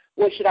job.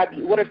 What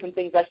are some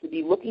things I should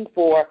be looking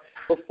for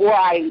before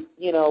I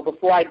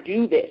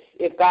do this?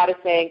 If God is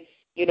saying,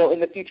 in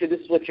the future, this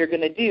is what you're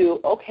going to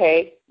do,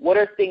 okay, what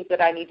are things that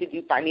I need to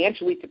do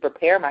financially to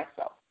prepare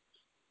myself?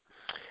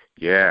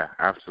 Yeah,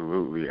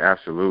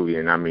 absolutely.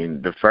 And I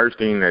mean, the first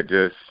thing that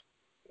just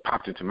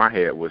popped into my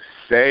head was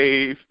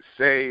save,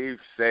 and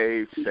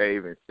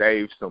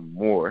save some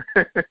more.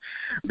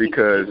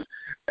 Because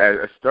as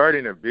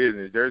starting a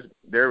business,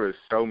 there was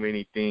so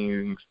many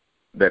things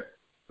that,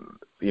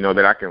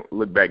 that I can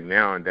look back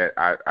now and that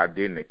I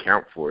didn't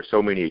account for.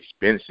 So many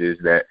expenses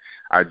that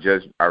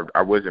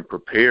I wasn't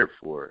prepared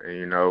for.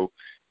 And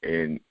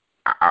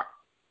I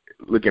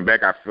looking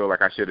back, I feel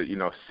like I should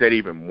have, set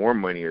even more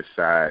money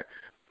aside,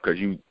 because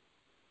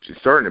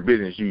starting a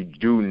business, you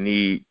do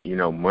need,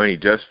 money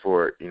just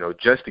for,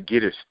 just to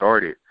get it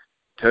started,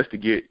 just to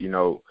get,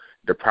 the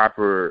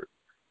proper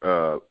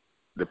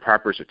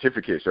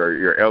certificates, or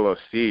your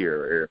LLC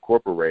or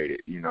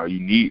incorporated. You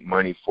need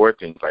money for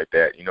things like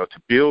that. To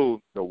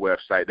build the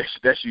website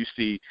that you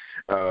see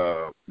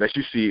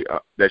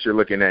that you're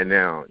looking at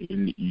now.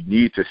 You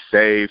need to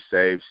save.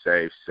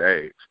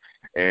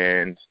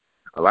 And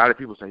a lot of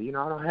people say, I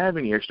don't have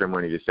any extra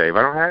money to save.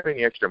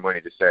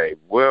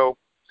 Well,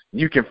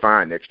 you can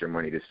find extra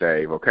money to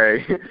save,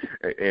 okay?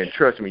 And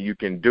trust me, you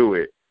can do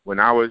it. When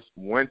I was,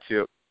 one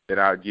tip that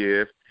I'll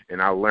give,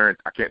 and I learned,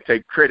 I can't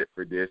take credit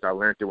for this, I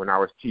learned it when I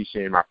was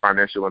teaching my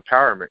financial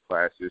empowerment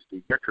classes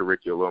through their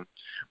curriculum.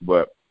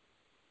 But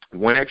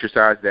one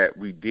exercise that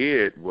we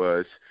did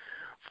was,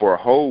 for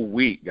a whole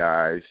week,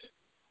 guys,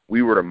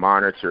 we were to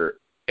monitor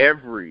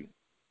every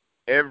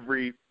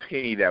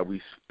penny that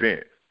we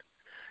spent.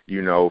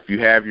 If you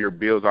have your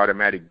bills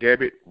automatic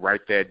debit,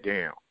 write that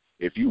down.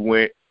 If you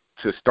went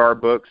to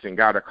Starbucks and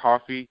got a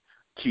coffee,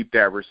 keep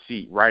that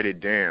receipt, write it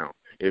down.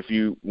 If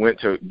you went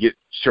to get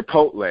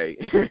Chipotle,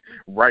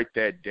 write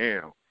that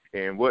down.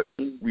 And what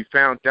we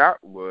found out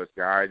was,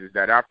 guys, is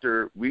that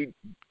after we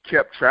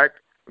kept track,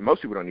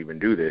 most people don't even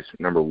do this.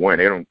 Number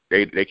one,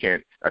 they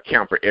can't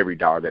account for every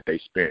dollar that they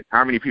spent.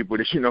 How many people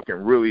that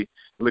can really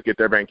look at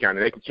their bank account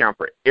and they can count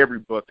for every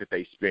buck that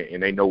they spent,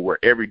 and they know where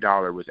every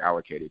dollar was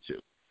allocated to?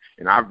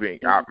 And I'm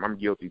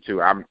guilty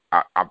too.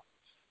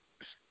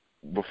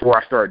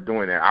 Before I started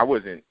doing that, I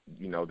wasn't,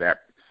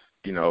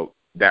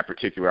 that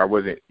particular. I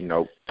wasn't,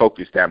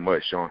 focused that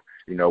much on,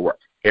 where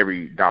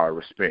every dollar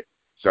was spent.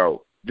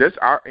 So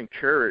I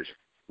encourage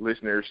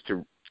listeners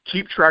to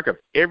keep track of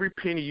every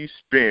penny you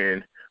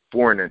spend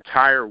for an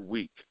entire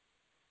week.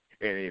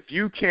 And if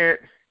you can't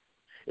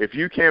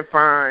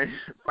find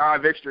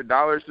 $5 extra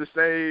to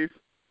save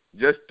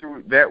just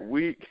through that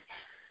week,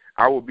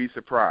 I will be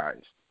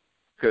surprised.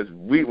 Because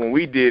when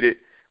we did it,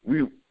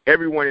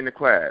 everyone in the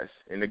class,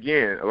 and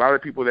again, a lot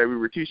of people that we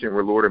were teaching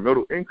were lower to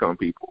middle income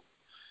people,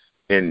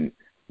 and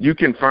you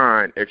can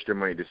find extra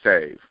money to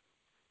save.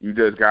 You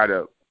just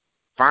gotta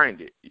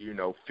find it,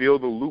 fill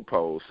the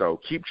loopholes. So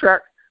keep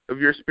track of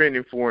your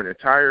spending for an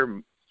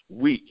entire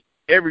week,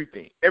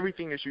 everything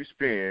that you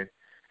spend,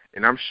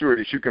 and I'm sure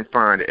that you can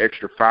find an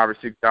extra $5 or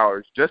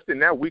 $6 just in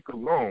that week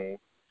alone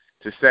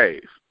to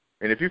save.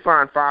 And if you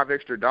find $5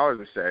 extra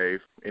to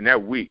save in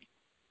that week,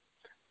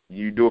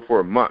 you do it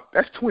for a month,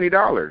 that's $20.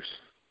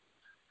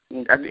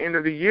 Mm-hmm. At the end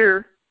of the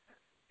year,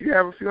 you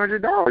have a few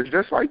 $100s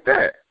just like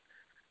that.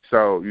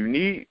 So you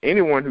need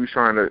anyone who's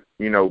trying to,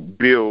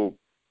 build,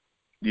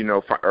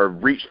 or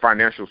reach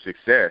financial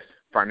success,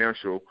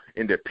 financial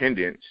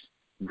independence.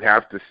 You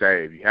have to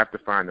save. You have to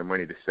find the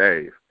money to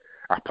save.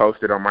 I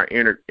posted on my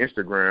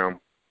Instagram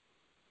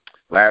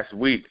last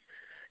week,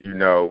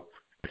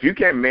 if you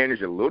can't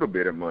manage a little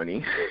bit of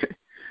money,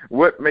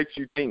 what makes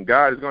you think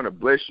God is going to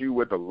bless you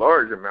with a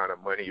large amount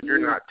of money if you're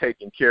not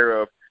taking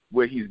care of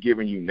what he's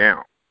giving you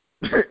now?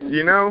 So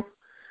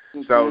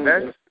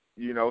that's,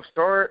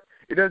 start.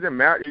 It doesn't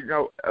matter,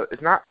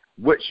 it's not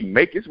what you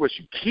make, it's what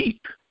you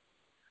keep.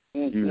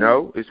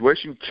 It's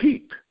what you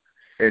keep.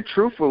 And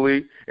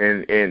truthfully,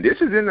 and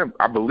this is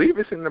I believe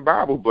it's in the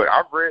Bible, but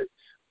I've read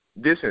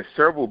this in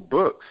several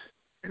books,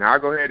 and I'll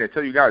go ahead and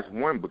tell you guys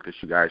one book that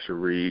you guys should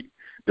read,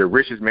 The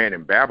Richest Man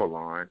in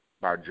Babylon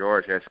by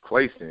George S.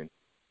 Clayton.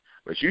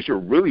 But you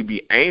should really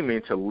be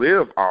aiming to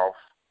live off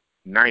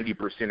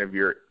 90% of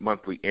your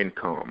monthly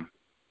income,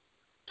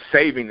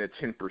 saving the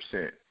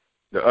 10%,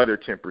 the other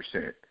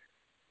 10%.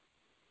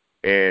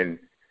 And,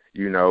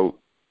 in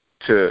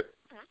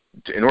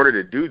order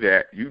to do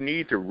that, you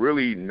need to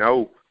really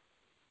know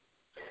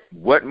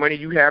what money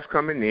you have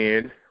coming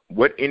in,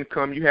 what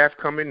income you have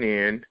coming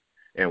in,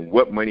 and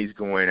what money's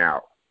going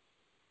out.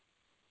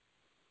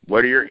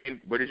 What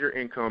is your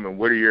income and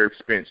what are your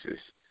expenses?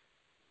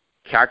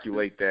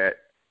 Calculate that.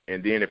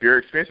 And then if your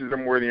expenses are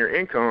more than your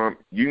income,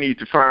 you need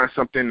to find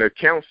something to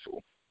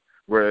cancel,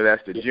 whether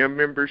that's the gym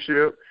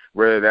membership,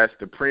 whether that's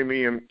the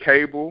premium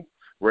cable,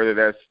 whether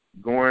that's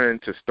going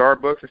to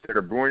Starbucks instead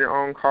of brewing your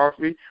own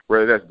coffee,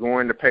 whether that's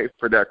going to pay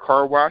for that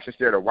car wash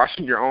instead of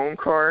washing your own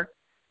car,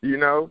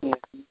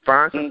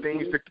 find some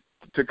things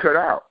to cut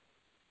out.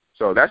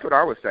 So that's what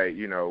I would say,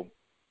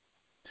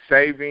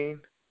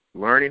 saving,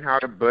 learning how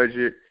to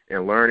budget,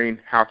 and learning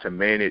how to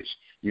manage,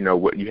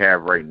 what you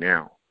have right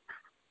now.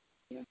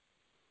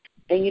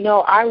 And,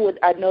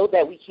 I know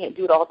that we can't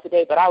do it all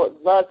today, but I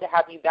would love to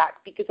have you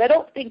back, because I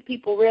don't think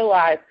people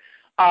realize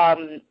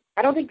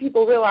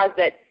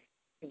that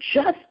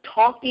just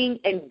talking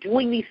and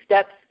doing these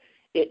steps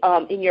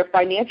in your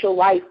financial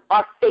life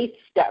are faith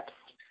steps.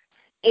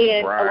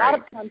 And a lot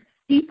of times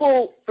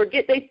people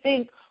forget, they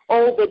think,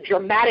 oh, the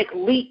dramatic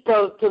leap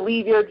to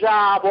leave your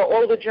job, or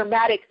oh, the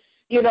dramatic,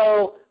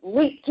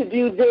 leap to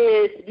do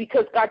this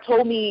because God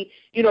told me,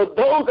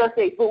 those are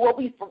faith. But what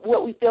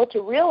we fail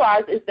to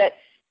realize is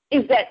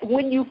that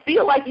when you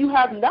feel like you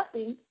have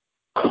nothing,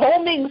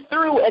 combing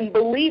through and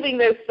believing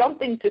there's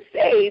something to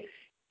save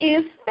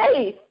is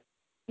faith.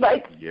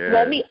 Like,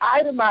 let me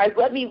itemize,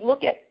 let me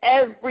look at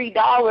every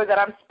dollar that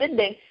I'm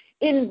spending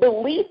in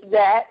belief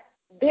that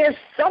there's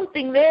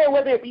something there,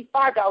 whether it be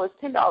 $5,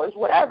 $10,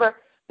 whatever,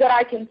 that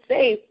I can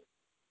save.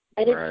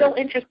 And it's so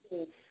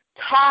interesting.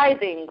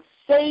 Tithing,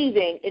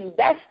 saving,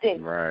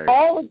 investing,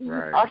 all of these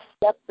are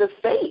steps of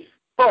faith.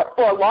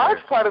 For a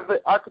large part of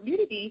our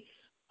community,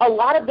 a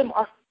lot of them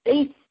are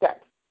faith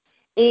steps.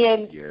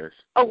 And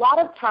a lot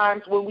of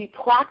times when we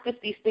practice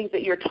these things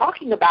that you're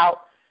talking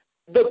about,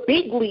 the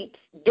big leaps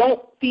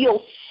don't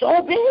feel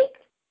so big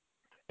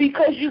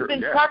because you've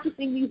been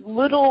practicing these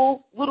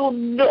little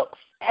nooks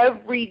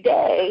every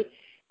day,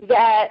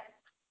 that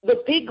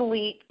the big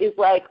leap is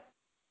like,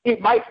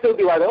 it might still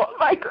be like, oh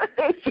my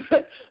goodness,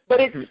 but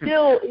it's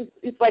still,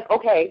 it's like,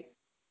 okay,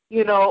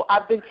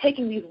 I've been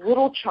taking these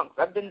little chunks.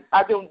 I've been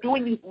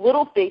doing these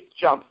little faith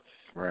jumps.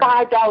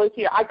 $5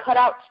 here. I cut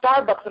out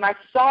Starbucks and I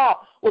saw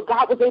what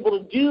God was able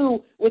to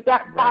do with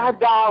that $5.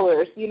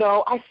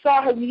 I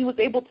saw how He was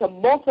able to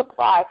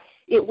multiply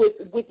it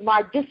with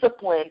my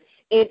discipline.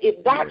 And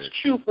if that's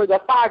true for the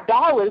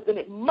 $5, then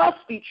it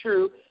must be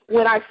true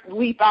when I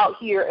leap out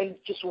here and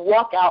just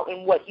walk out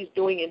in what He's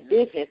doing in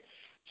business.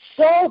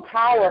 So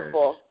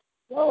powerful.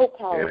 So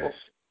powerful. Yes.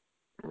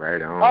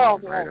 Right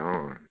on. Right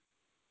on.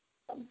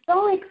 I'm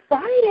so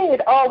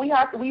excited. Oh, we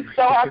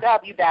so have to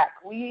have you back.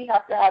 We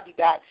have to have you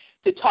back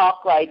to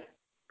talk like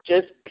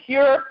just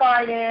pure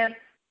finance.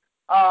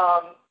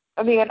 I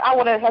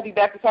want to have you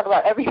back to talk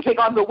about everything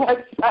on the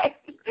website.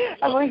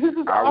 I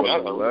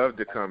would love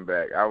to come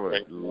back. I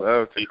would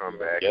love to come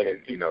back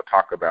and,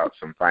 talk about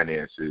some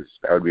finances.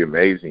 That would be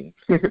amazing.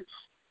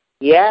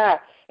 Yeah.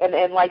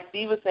 And like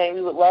Steve was saying,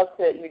 we would love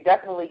to, you're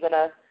definitely going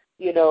to,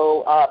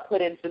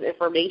 put in some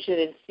information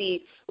and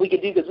see what we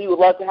can do, because we would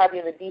love to have you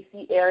in the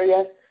D.C.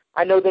 area.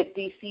 I know that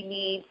D.C.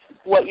 needs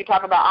what you're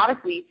talking about.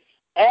 Honestly,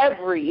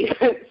 every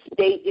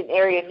state and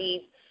area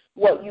needs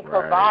what you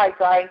provide.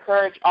 So I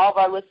encourage all of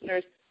our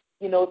listeners,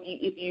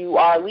 if you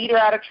are a leader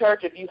at a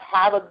church, if you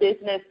have a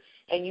business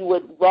and you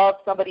would love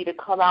somebody to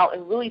come out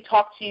and really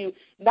talk to you,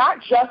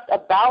 not just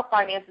about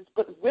finances,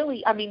 but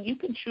really, you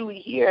can truly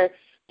hear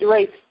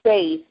DeRay's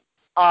faith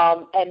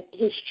and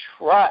his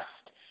trust.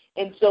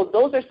 And so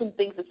those are some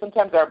things that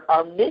sometimes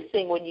are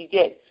missing when you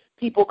get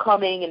people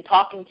coming and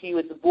talking to you.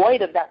 It's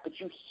void of that, but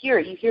you hear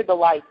it. You hear the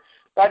life.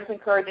 So I just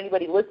encourage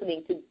anybody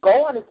listening to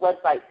go on his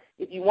website.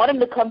 If you want him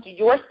to come to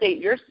your state,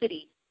 your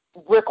city,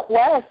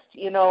 request,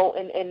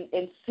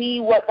 and see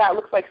what that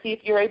looks like. See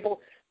if you're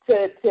able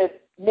to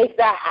make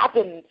that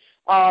happen.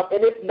 And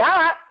if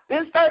not,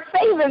 then start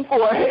saving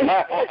for it.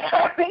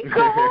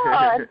 Come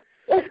on.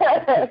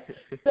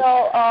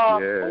 So,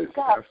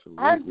 God,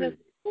 absolutely. This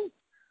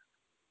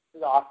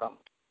is awesome.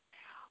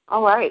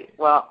 All right.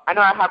 Well, I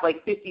know I have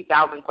like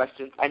 50,000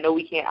 questions. I know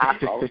we can't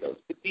ask all of those.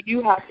 But do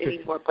you have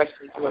any more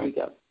questions before we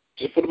go?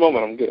 Just for the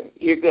moment, I'm good.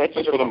 You're good?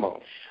 Just for the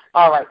moment.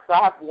 All right. So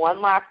I have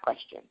one last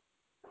question.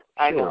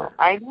 Sure.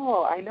 I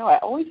know. I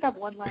always have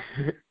one last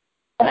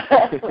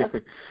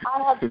question.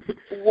 I have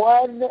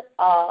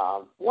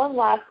one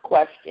last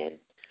question.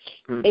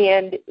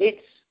 And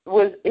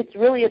it's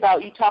really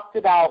about, you talked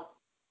about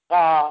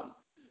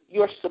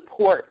your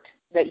support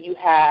that you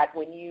had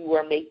when you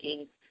were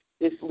making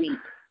this leap.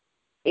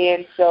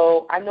 And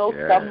so I know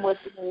some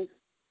listeners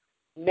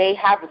may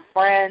have a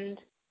friend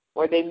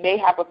or they may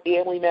have a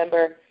family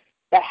member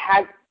that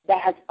has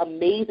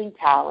amazing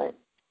talent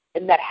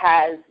and that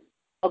has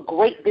a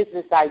great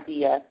business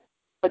idea,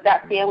 but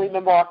that family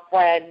member or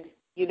friend,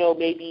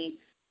 may be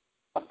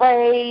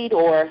afraid,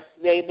 or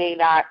they may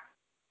not,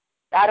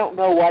 I don't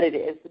know what it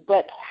is,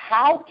 but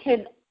how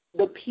can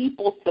the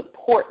people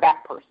support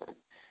that person?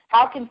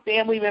 How can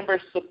family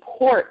members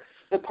support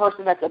the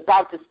person that's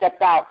about to step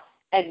out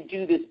and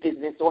do this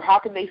business? Or how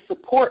can they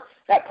support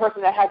that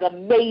person that has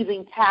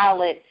amazing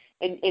talent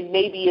and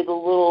maybe is a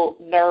little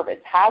nervous?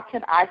 How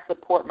can I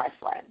support my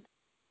friend?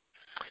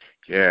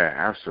 Yeah,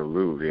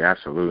 absolutely.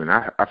 And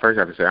I first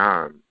have to say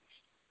I'm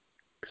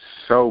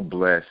so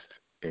blessed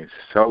and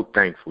so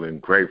thankful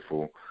and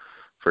grateful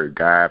for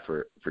God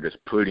for just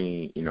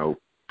putting,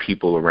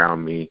 people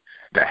around me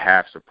that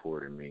have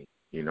supported me.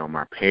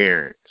 My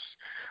parents,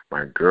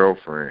 my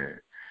girlfriend,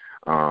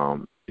 a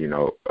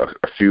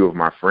few of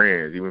my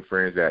friends, even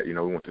friends that, we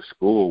went to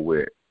school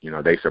with,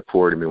 they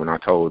supported me when I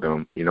told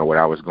them, what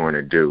I was going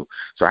to do.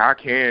 So how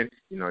can,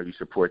 you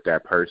support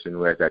that person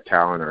who has that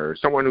talent, or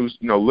someone who's,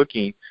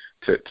 looking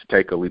to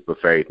take a leap of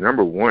faith?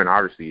 Number one,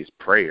 obviously, is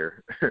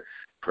prayer.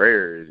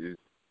 Prayer is,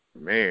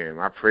 man,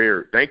 my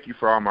prayer. Thank you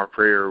for all my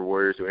prayer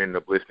warriors who ended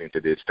up listening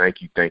to this.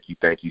 Thank you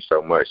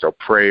so much. So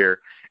prayer,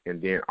 and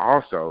then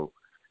also,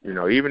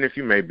 even if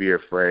you may be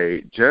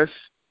afraid, just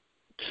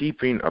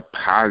keeping a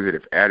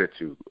positive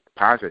attitude,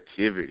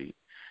 positivity.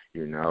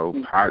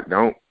 Don't,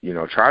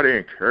 try to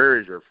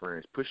encourage your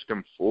friends, push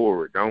them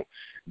forward. Don't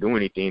do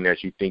anything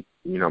that you think,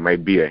 may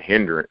be a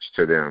hindrance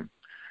to them.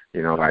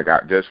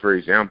 Just for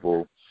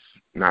example,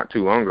 not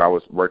too long ago, I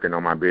was working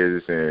on my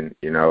business, and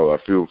a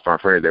few of my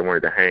friends, they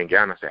wanted to hang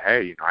out, and I said,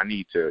 hey, I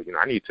need to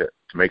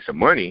make some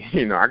money.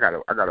 I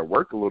gotta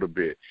work a little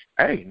bit.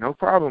 Hey, no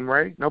problem,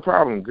 Ray, no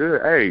problem,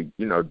 good. Hey,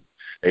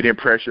 they didn't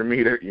pressure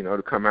me to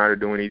to come out or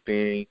do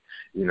anything.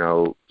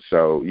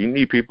 So you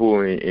need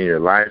people in your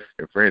life,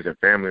 and friends and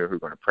family, who are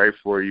going to pray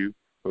for you,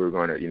 who are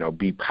going to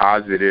be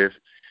positive,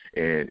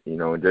 and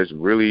just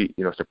really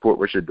support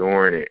what you're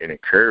doing, and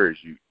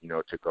encourage you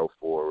to go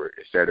forward,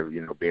 instead of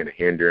being a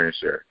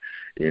hindrance, or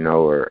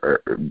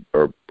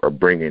or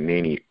bringing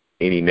any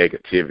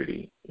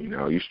negativity.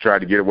 You should try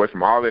to get away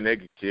from all the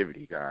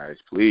negativity, guys.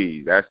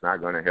 Please, that's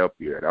not going to help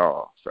you at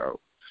all. So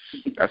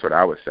that's what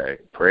I would say: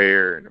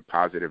 prayer and a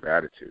positive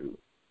attitude.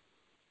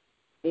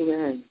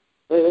 Amen.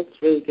 Well, that's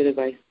really good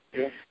advice.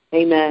 Yeah.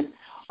 Amen.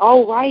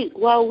 All right.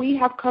 Well, we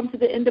have come to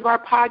the end of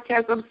our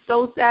podcast. I'm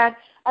so sad.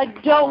 I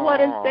don't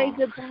want to say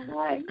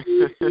goodbye.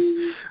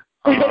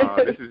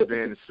 This has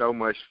been so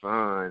much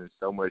fun.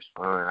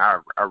 I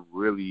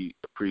really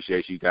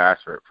appreciate you guys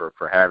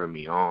for having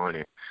me on,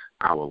 and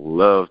I would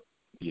love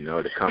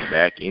to come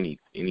back any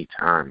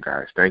time,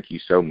 guys. Thank you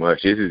so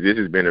much. This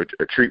has been a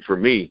treat for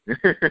me.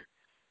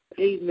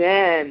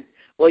 Amen.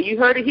 Well, you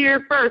heard it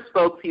here first,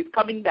 folks. He's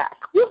coming back.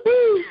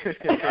 Woohoo!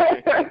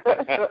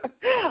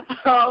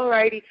 All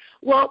righty.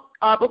 Well,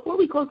 before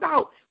we close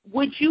out,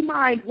 would you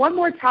mind one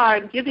more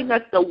time giving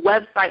us the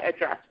website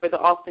address for the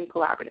Austin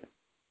Collaborative?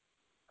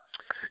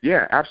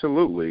 Yeah,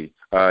 absolutely.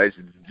 It's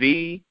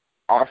the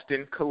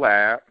Austin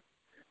Collab,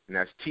 and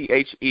that's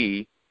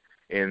THE.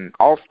 And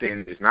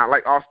Austin is not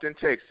like Austin,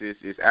 Texas.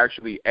 It's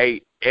actually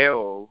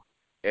ALSTON,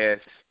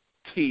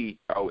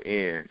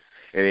 and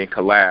then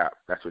collab.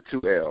 That's with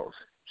 2 L's.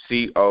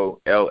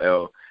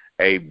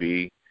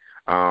 COLLAB.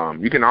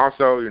 You can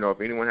also, if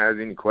anyone has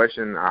any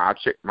question, I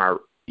check my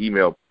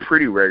email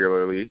pretty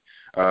regularly.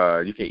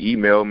 You can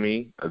email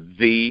me,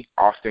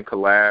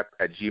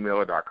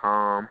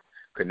 theaustincollab@gmail.com.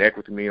 Connect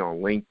with me on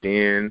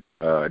LinkedIn,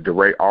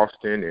 DeRay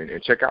Austin,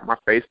 and check out my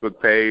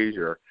Facebook page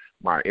or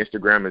my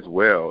Instagram as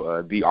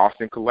well, The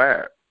Austin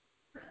Collab.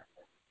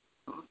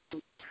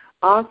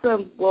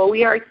 Awesome. Well,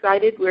 we are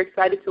excited. We're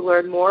excited to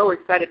learn more. We're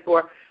excited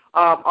for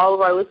all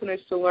of our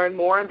listeners to learn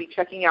more and be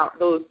checking out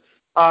those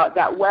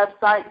that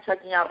website,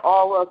 checking out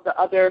all of the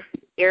other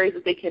areas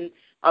that they can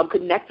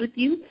connect with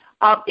you.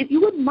 If you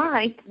wouldn't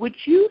mind, would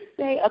you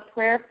say a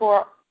prayer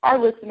for our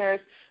listeners,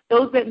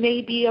 those that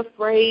may be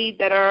afraid,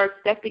 that are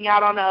stepping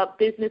out on a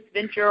business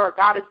venture, or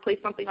God has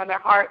placed something on their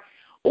heart,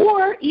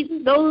 or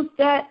even those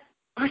that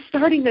are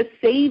starting a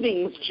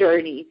savings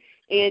journey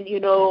and,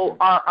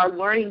 are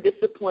learning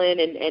discipline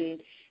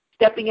and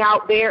stepping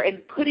out there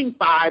and putting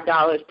 $5,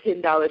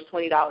 $10,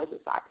 $20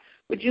 aside?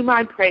 Would you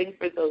mind praying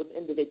for those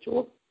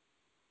individuals?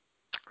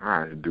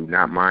 I do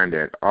not mind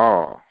at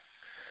all.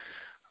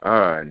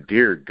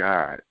 Dear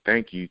God,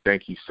 thank you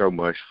so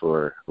much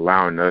for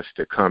allowing us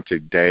to come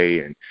today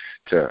and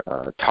to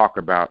talk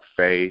about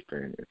faith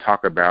and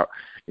talk about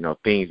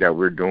things that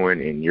we're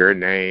doing in your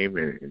name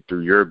and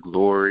through your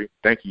glory.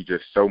 Thank you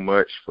just so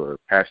much for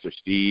Pastor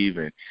Steve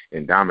and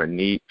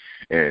Dominique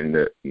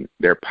and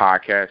their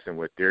podcast and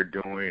what they're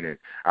doing. And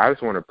I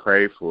just want to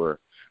pray for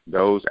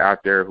those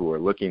out there who are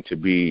looking to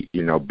be,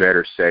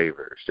 better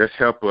savers. Just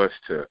help us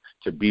to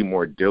be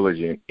more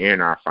diligent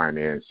in our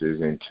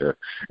finances and to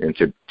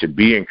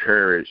be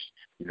encouraged,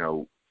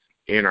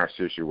 in our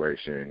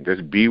situation.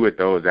 Just be with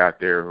those out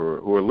there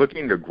who are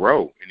looking to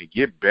grow and to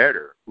get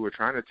better, who are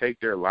trying to take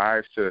their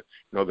lives to,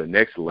 the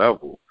next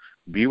level.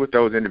 Be with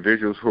those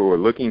individuals who are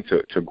looking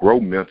to grow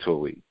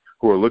mentally,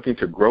 who are looking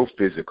to grow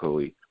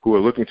physically, who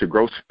are looking to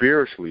grow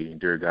spiritually,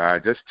 dear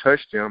God. Just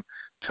touch them,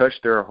 touch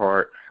their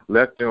heart.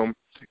 Let them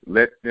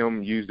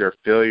use their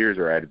failures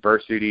or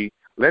adversity.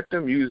 Let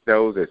them use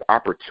those as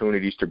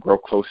opportunities to grow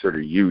closer to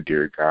you,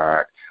 dear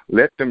God.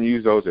 Let them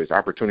use those as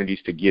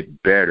opportunities to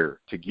get better,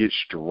 to get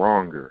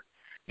stronger.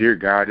 Dear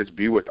God, just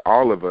be with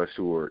all of us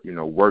who are,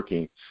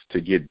 working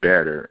to get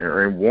better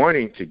and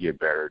wanting to get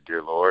better,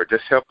 dear Lord.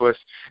 Just help us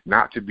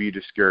not to be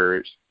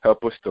discouraged.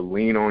 Help us to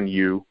lean on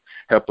you.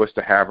 Help us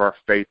to have our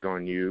faith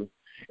on you.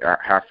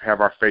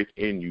 Have our faith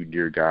in you,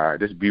 dear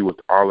God. Just be with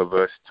all of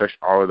us. Touch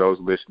all of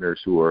those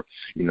listeners who are,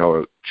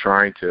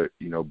 trying to,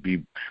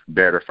 be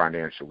better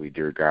financially,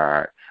 dear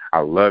God. I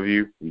love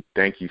you. We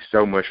thank you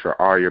so much for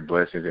all your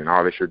blessings and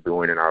all that you're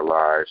doing in our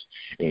lives.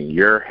 In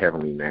your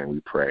heavenly name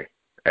we pray.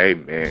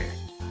 Amen.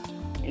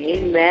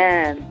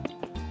 Amen.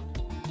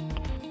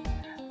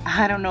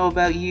 I don't know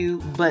about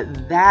you, but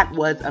that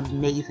was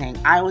amazing.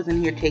 I was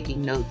in here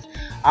taking notes.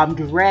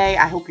 DeRay,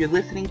 I hope you're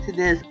listening to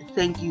this.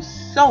 Thank you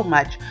so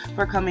much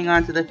for coming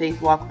on to the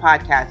Faith Walk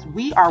podcast.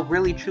 We are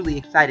really, truly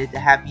excited to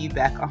have you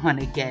back on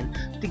again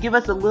to give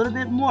us a little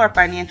bit more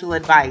financial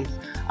advice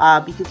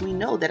because we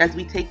know that as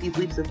we take these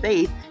leaps of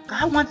faith,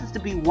 God wants us to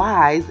be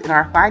wise in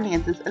our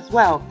finances as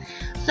well.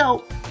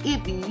 So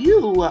If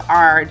you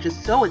are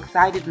just so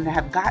excited and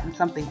have gotten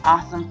something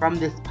awesome from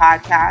this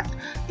podcast,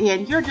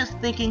 and you're just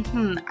thinking,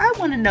 I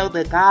want to know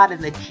the God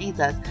and the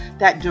Jesus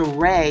that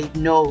DeRay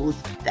knows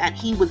that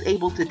he was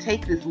able to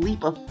take this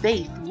leap of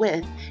faith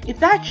with, if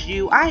that's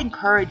you, I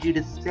encourage you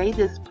to say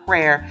this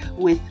prayer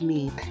with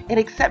me and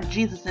accept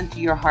Jesus into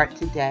your heart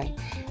today.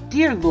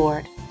 Dear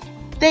Lord,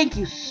 thank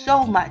you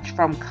so much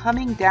for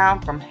coming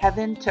down from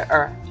heaven to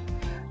earth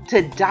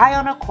to die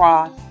on a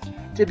cross,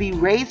 to be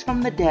raised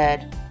from the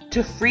dead,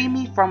 to free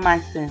me from my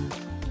sins.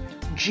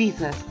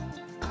 Jesus,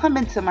 come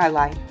into my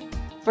life,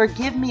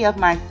 forgive me of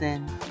my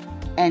sins,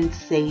 and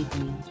save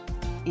me.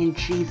 In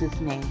Jesus'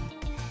 name,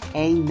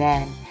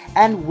 amen.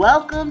 And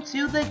welcome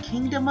to the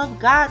kingdom of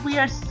God. We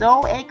are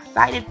so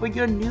excited for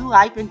your new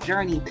life and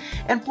journey.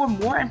 And for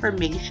more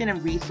information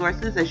and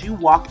resources as you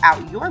walk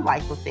out your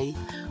life of faith,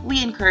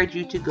 we encourage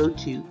you to go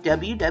to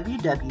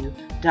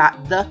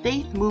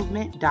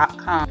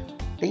www.thefaithmovement.com.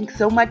 Thanks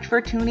so much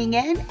for tuning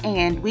in,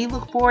 and we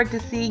look forward to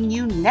seeing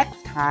you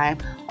next time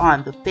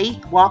on the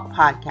Faith Walk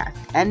podcast.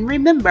 And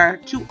remember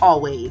to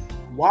always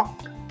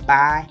walk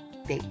by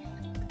faith.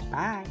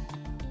 Bye.